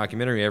 8 minute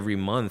documentary every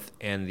month.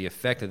 And the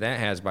effect that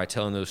has by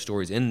telling those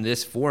stories in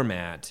this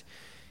format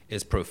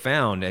is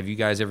profound. Have you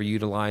guys ever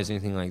utilized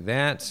anything like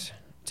that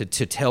to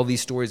tell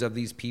these stories of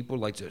these people,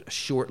 like a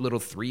short little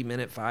 3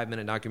 minute, 5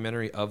 minute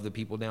documentary of the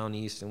people down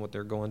east and what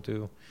they're going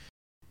through?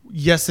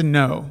 Yes and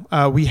no.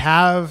 We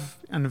have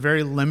on a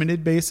very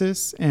limited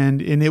basis, and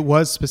it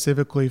was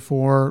specifically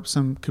for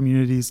some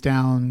communities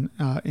down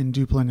in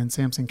Duplin and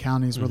Sampson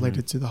counties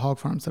related to the hog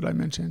farms that I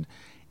mentioned.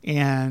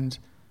 And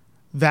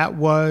that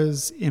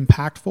was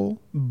impactful,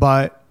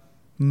 but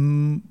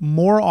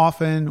more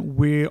often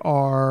we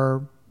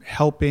are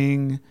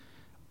helping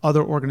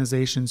other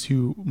organizations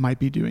who might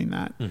be doing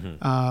that,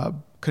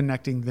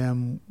 connecting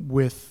them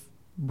with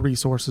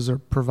resources or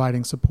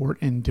providing support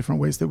in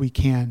different ways that we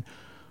can.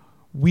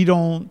 We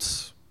don't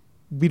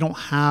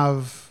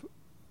have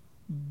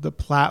the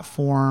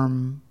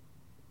platform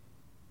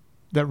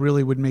that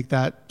really would make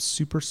that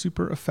super,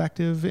 super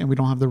effective, and we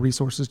don't have the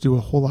resources to do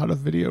a whole lot of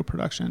video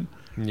production.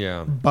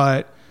 Yeah.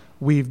 But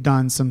we've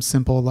done some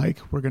simple, like,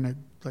 we're going to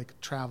like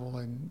travel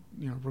and,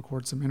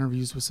 record some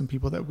interviews with some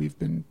people that we've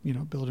been,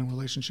 building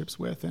relationships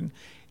with, and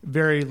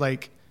very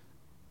like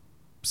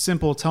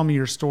simple, tell me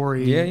your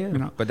story.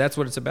 Yeah. But that's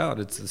what it's about.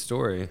 It's the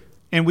story.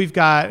 And we've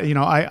got,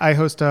 I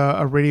host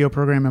a radio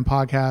program and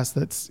podcast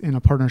that's in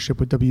a partnership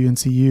with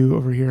WNCU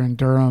over here in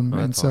Durham.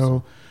 And so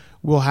awesome.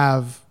 We'll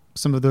have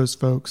some of those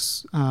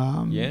folks,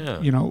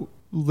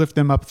 lift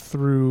them up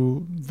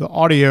through the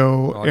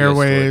audio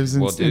airwaves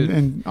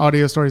and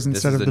audio stories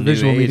instead of the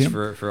visual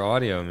medium. For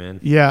audio, man.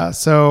 Yeah.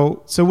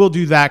 So we'll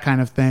do that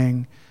kind of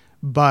thing,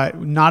 but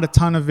not a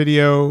ton of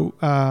video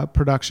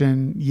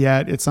production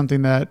yet. It's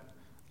something that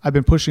I've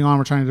been pushing on.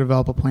 We're trying to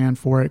develop a plan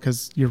for it,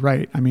 because you're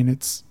right. I mean,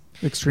 it's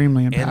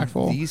extremely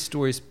impactful. And these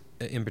stories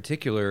in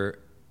particular,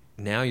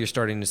 now you're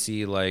starting to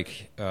see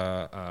like,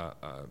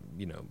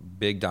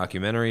 big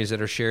documentaries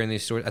that are sharing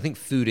these stories. I think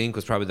Food Inc.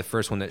 was probably the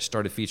first one that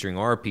started featuring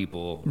our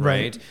people,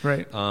 right?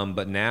 Right.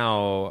 But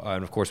now,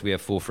 and of course, we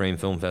have Full Frame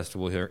Film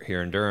Festival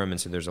here in Durham, and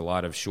so there's a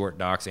lot of short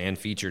docs and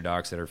feature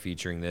docs that are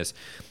featuring this.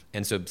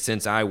 And so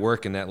since I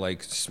work in that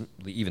like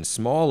even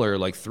smaller,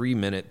 like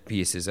 3-minute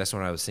pieces, that's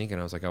what I was thinking.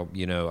 I was like, I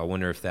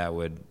wonder if that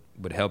would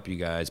help you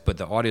guys. But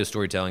the audio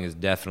storytelling is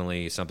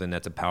definitely something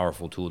that's a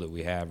powerful tool that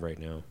we have right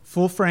now.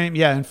 Full Frame,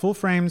 yeah, and Full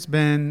Frame's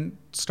been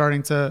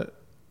starting to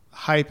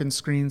hype and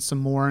screen some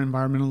more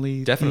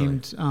environmentally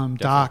themed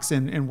docs,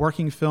 and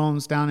Working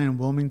Films down in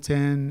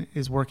Wilmington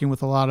is working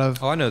with a lot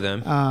of I know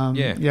them.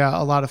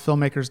 A lot of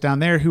filmmakers down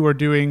there who are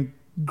doing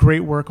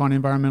great work on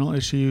environmental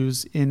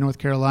issues in North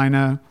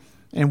Carolina,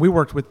 and we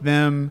worked with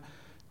them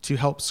to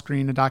help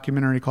screen a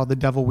documentary called The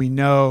Devil We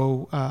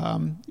Know,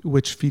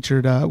 which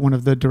featured one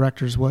of the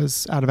directors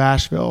was out of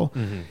Asheville.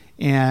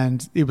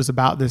 And it was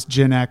about this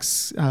Gen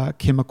X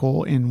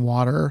chemical in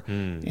water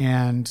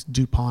and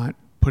DuPont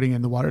putting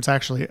in the water. It's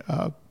actually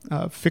a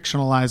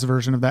fictionalized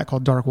version of that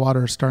called Dark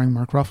Water, starring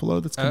Mark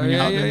Ruffalo, that's coming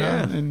out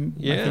in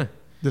I think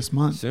this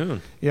month.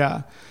 Soon.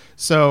 Yeah.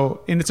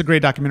 So, and it's a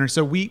great documentary.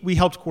 So we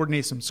helped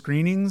coordinate some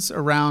screenings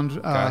around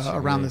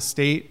the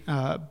state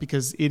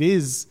because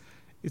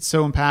it's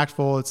so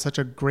impactful. It's such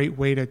a great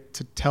way to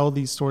tell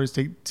these stories,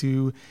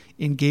 to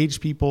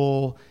engage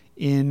people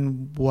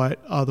in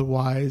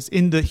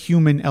in the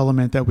human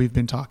element that we've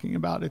been talking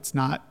about. It's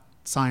not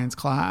science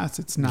class.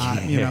 It's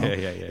not,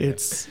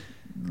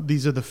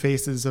 these are the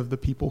faces of the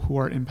people who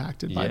are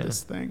impacted by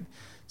this thing.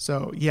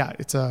 So yeah,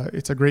 it's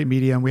a great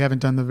medium. We haven't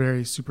done the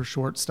very super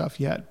short stuff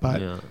yet,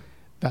 but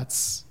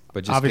that's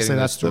obviously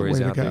that's the way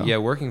to go. Yeah.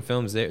 Working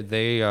Films,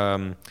 they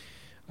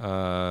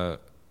are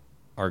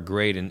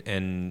great.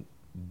 And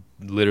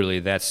literally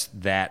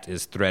that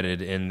is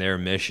threaded in their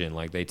mission.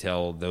 Like, they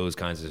tell those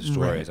kinds of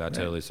stories. I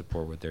totally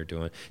support what they're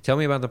doing. Tell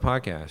me about the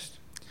podcast.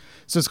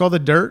 So it's called The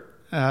Dirt.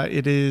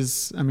 It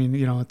is,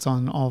 it's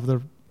on all of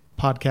the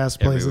podcast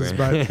places,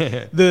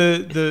 everywhere.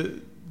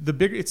 But the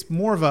bigger, it's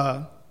more of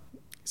a,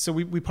 so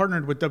we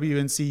partnered with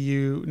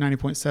WNCU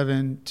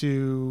 90.7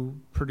 to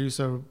produce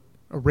a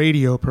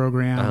radio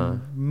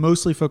program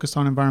mostly focused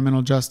on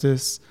environmental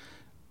justice,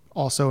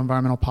 also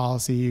environmental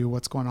policy,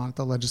 what's going on at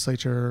the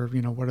legislature,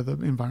 what are the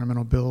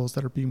environmental bills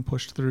that are being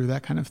pushed through,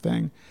 that kind of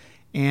thing.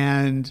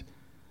 And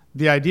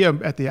the idea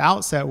at the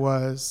outset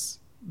was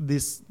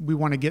we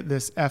want to get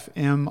this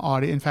FM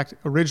audio. In fact,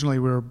 originally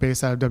we were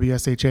based out of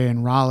WSHA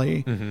in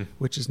Raleigh,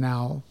 which is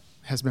now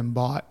has been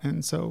bought.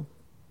 And so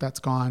that's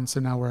gone.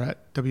 So now we're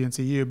at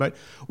WNCU, but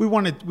we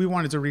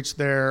wanted to reach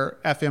their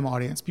FM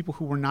audience, people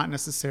who were not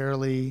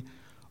necessarily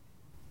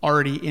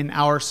already in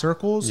our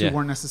circles, who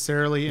weren't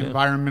necessarily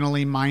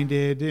environmentally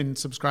minded and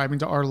subscribing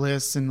to our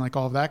lists and like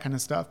all of that kind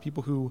of stuff.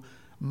 People who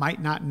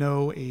might not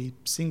know a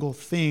single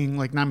thing,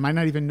 might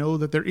not even know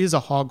that there is a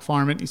hog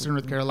farm in Eastern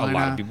North Carolina. A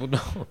lot of people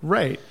don't.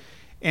 Right.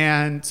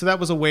 And so that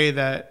was a way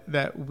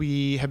that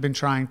we have been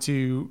trying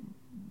to,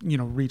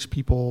 reach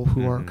people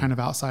who are kind of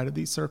outside of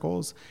these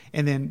circles.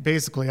 And then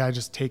basically I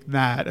just take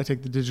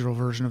the digital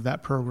version of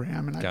that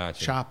program and I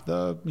chop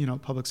the,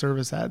 public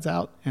service ads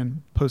out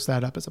and post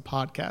that up as a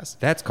podcast.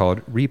 That's called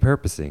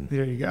repurposing.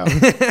 There you go.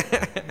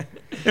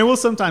 And we'll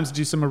sometimes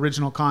do some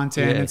original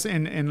content. Yeah.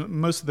 And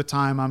most of the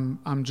time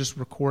I'm just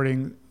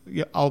recording.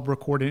 I'll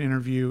record an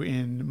interview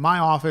in my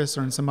office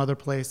or in some other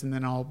place, and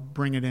then I'll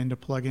bring it in to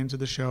plug into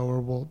the show, or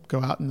we'll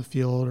go out in the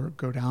field or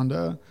go down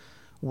to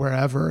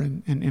wherever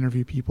and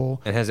interview people.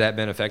 And has that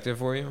been effective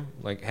for you?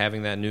 Like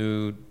having that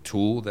new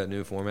tool, that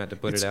new format to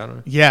put it out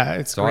on? Yeah,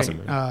 it's great.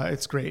 Awesome.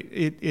 It's great.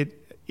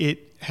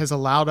 it has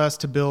allowed us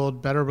to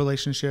build better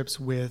relationships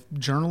with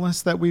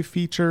journalists that we've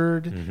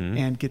featured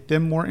and get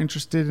them more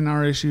interested in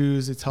our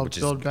issues. It's helped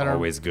build better.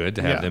 Always good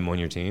to have them on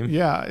your team.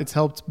 Yeah, it's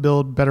helped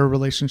build better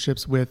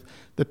relationships with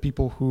the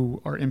people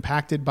who are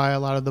impacted by a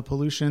lot of the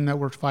pollution that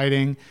we're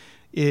fighting.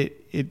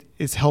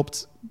 It's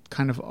helped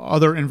kind of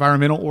other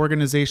environmental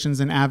organizations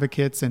and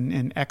advocates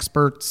and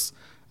experts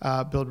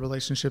build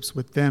relationships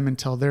with them and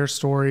tell their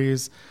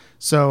stories.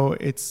 So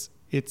it's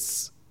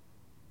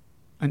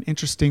an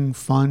interesting,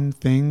 fun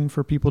thing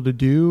for people to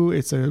do.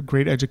 It's a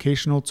great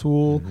educational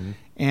tool.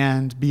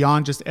 And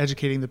beyond just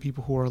educating the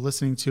people who are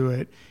listening to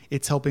it,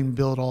 it's helping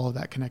build all of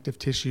that connective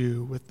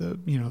tissue with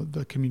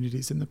the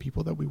communities and the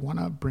people that we want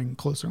to bring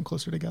closer and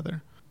closer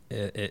together.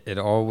 It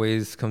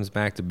always comes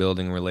back to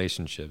building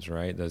relationships,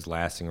 right? Those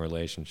lasting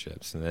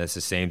relationships. And that's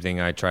the same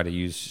thing I try to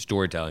use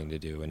storytelling to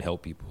do and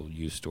help people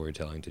use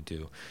storytelling to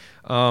do.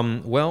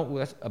 Well,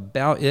 that's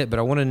about it, but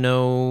I want to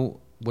know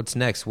what's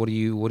next. What are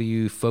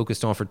you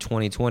focused on for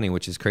 2020,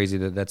 which is crazy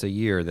that's a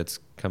year that's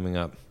coming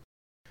up.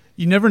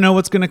 You never know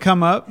what's going to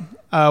come up.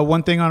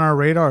 One thing on our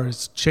radar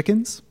is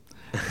chickens.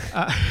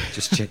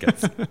 Just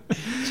chickens.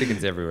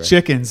 Chickens everywhere.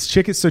 Chickens.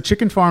 So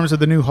chicken farms are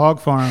the new hog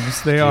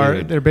farms.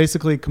 They're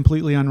basically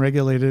completely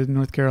unregulated in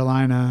North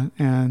Carolina,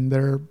 and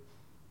their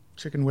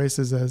chicken waste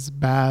is as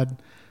bad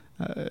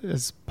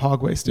as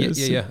hog waste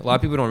is. Yeah. A lot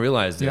of people don't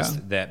realize this,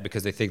 that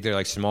because they think they're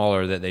like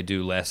smaller, that they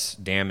do less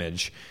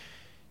damage.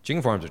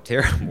 Chicken farms are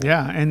terrible.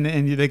 Yeah, and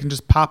they can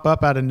just pop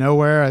up out of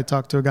nowhere. I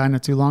talked to a guy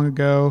not too long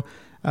ago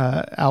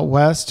out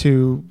west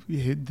who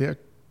the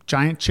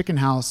giant chicken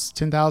house,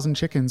 10,000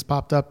 chickens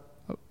popped up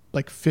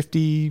like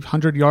 50,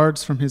 100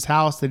 yards from his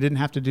house. They didn't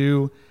have to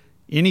do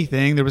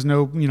anything. There was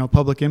no,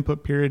 public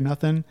input period,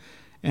 nothing.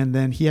 And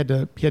then he had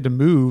to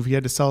move. He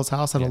had to sell his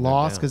house at a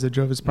loss because it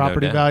drove his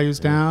property values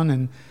down.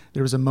 And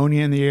there was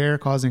ammonia in the air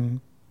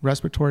causing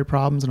respiratory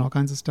problems and all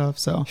kinds of stuff.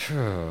 So,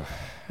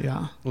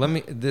 yeah.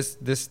 This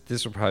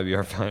will probably be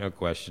our final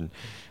question.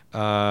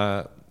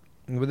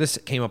 This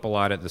came up a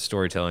lot at the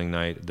storytelling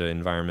night, the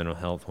environmental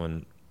health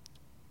one.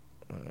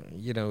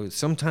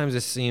 Sometimes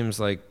it seems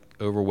like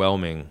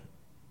overwhelming.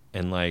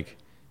 And like,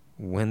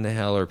 when the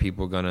hell are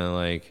people gonna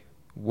like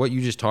what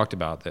you just talked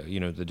about? That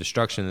the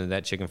destruction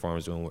that chicken farm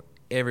is doing. Where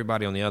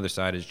everybody on the other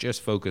side is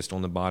just focused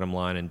on the bottom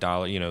line and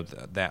dollar.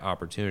 That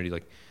opportunity.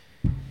 Like,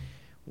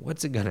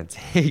 what's it gonna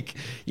take?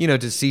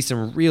 To see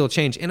some real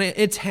change, and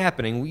it's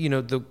happening.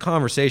 The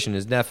conversation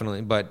is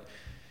definitely. But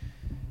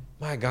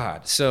my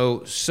God,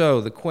 so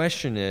the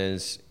question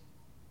is,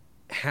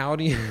 how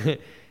do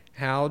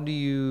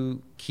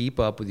you keep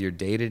up with your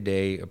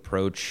day-to-day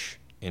approach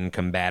in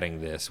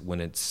combating this when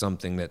it's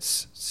something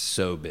that's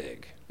so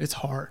big? It's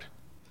hard.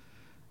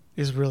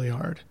 It's really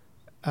hard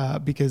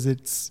because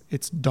it's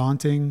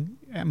daunting.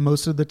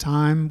 Most of the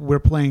time we're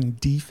playing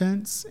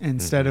defense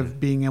instead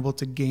of being able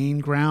to gain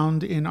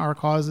ground in our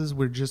causes.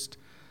 We're just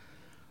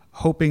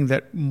hoping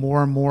that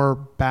more and more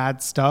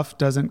bad stuff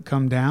doesn't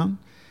come down.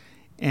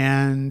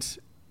 And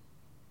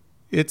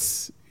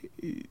it's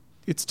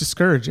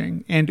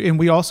discouraging. And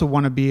we also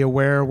want to be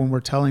aware when we're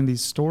telling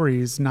these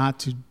stories not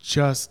to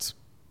just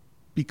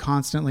be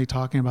constantly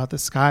talking about the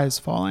sky is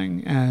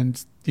falling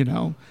and,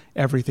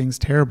 everything's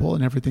terrible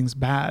and everything's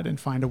bad, and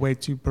find a way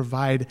to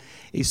provide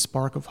a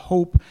spark of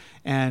hope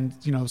and,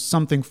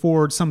 something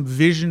forward, some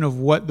vision of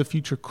what the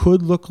future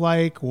could look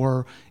like,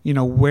 or,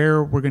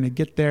 where we're going to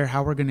get there,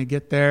 how we're going to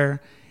get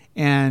there.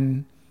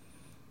 And,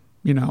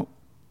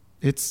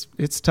 it's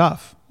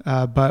tough,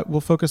 but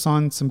we'll focus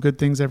on some good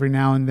things every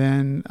now and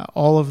then.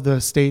 All of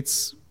the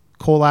state's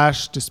coal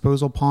ash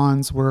disposal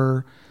ponds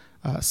were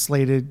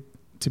slated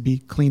to be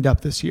cleaned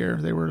up this year.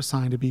 They were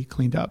assigned to be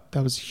cleaned up.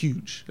 That was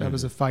huge. That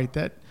was a fight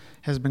that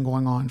has been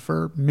going on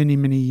for many,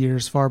 many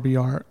years, far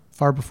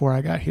before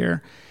I got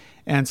here.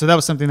 And so that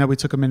was something that we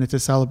took a minute to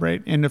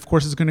celebrate. And of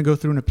course, it's going to go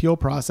through an appeal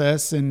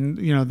process, and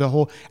the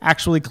whole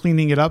actually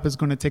cleaning it up is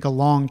going to take a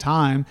long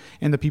time.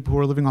 And the people who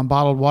are living on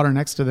bottled water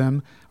next to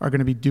them are going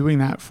to be doing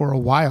that for a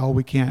while.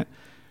 We can't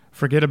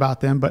forget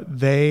about them, but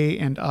they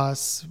and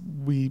us,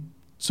 we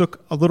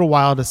took a little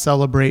while to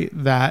celebrate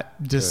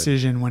that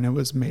decision when it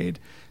was made.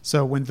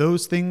 So when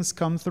those things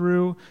come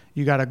through,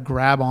 you got to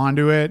grab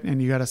onto it and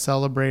you got to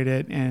celebrate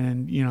it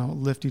and,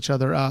 lift each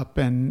other up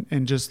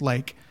and just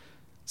like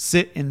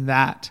sit in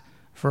that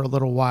for a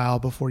little while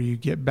before you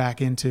get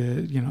back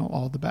into,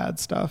 all the bad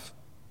stuff.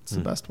 It's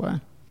the best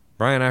way.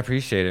 Brian, I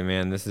appreciate it,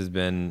 man. This has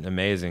been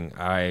amazing.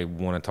 I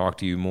want to talk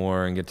to you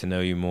more and get to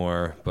know you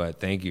more, but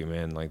thank you,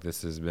 man. Like,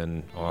 this has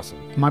been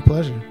awesome. My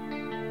pleasure.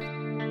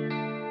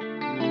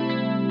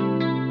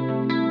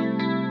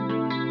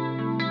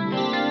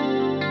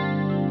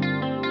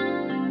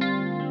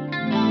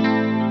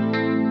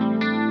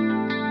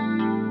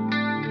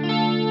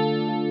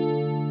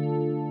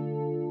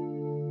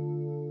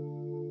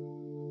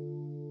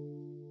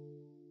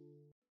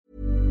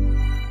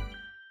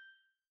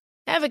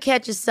 Ever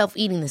catch yourself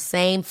eating the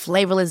same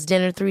flavorless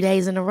dinner 3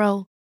 days in a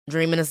row?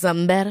 Dreaming of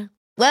something better?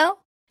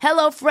 Well,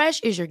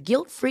 HelloFresh is your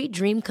guilt-free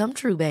dream come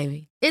true,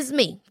 baby. It's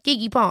me,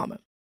 Keke Palmer.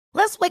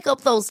 Let's wake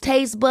up those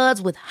taste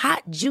buds with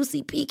hot,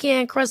 juicy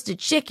pecan-crusted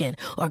chicken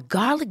or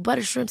garlic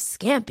butter shrimp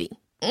scampi.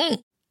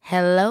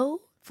 Hello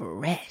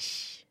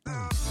Fresh.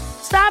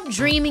 Stop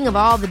dreaming of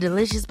all the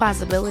delicious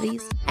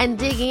possibilities and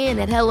dig in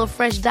at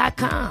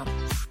HelloFresh.com.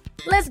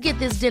 Let's get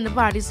this dinner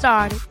party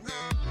started.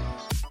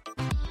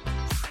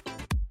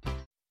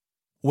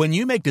 When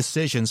you make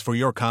decisions for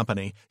your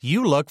company,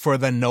 you look for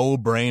the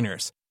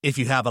no-brainers. If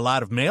you have a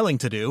lot of mailing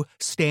to do,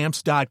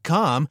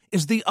 Stamps.com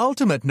is the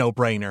ultimate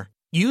no-brainer.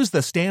 Use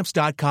the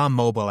Stamps.com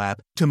mobile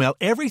app to mail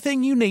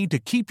everything you need to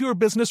keep your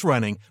business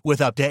running with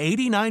up to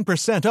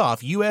 89%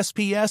 off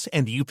USPS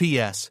and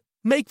UPS.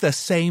 Make the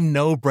same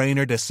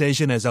no-brainer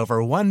decision as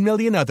over 1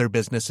 million other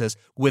businesses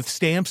with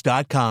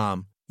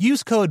Stamps.com.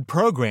 Use code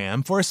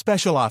PROGRAM for a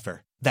special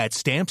offer. That's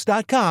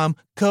Stamps.com,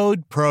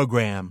 code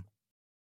PROGRAM.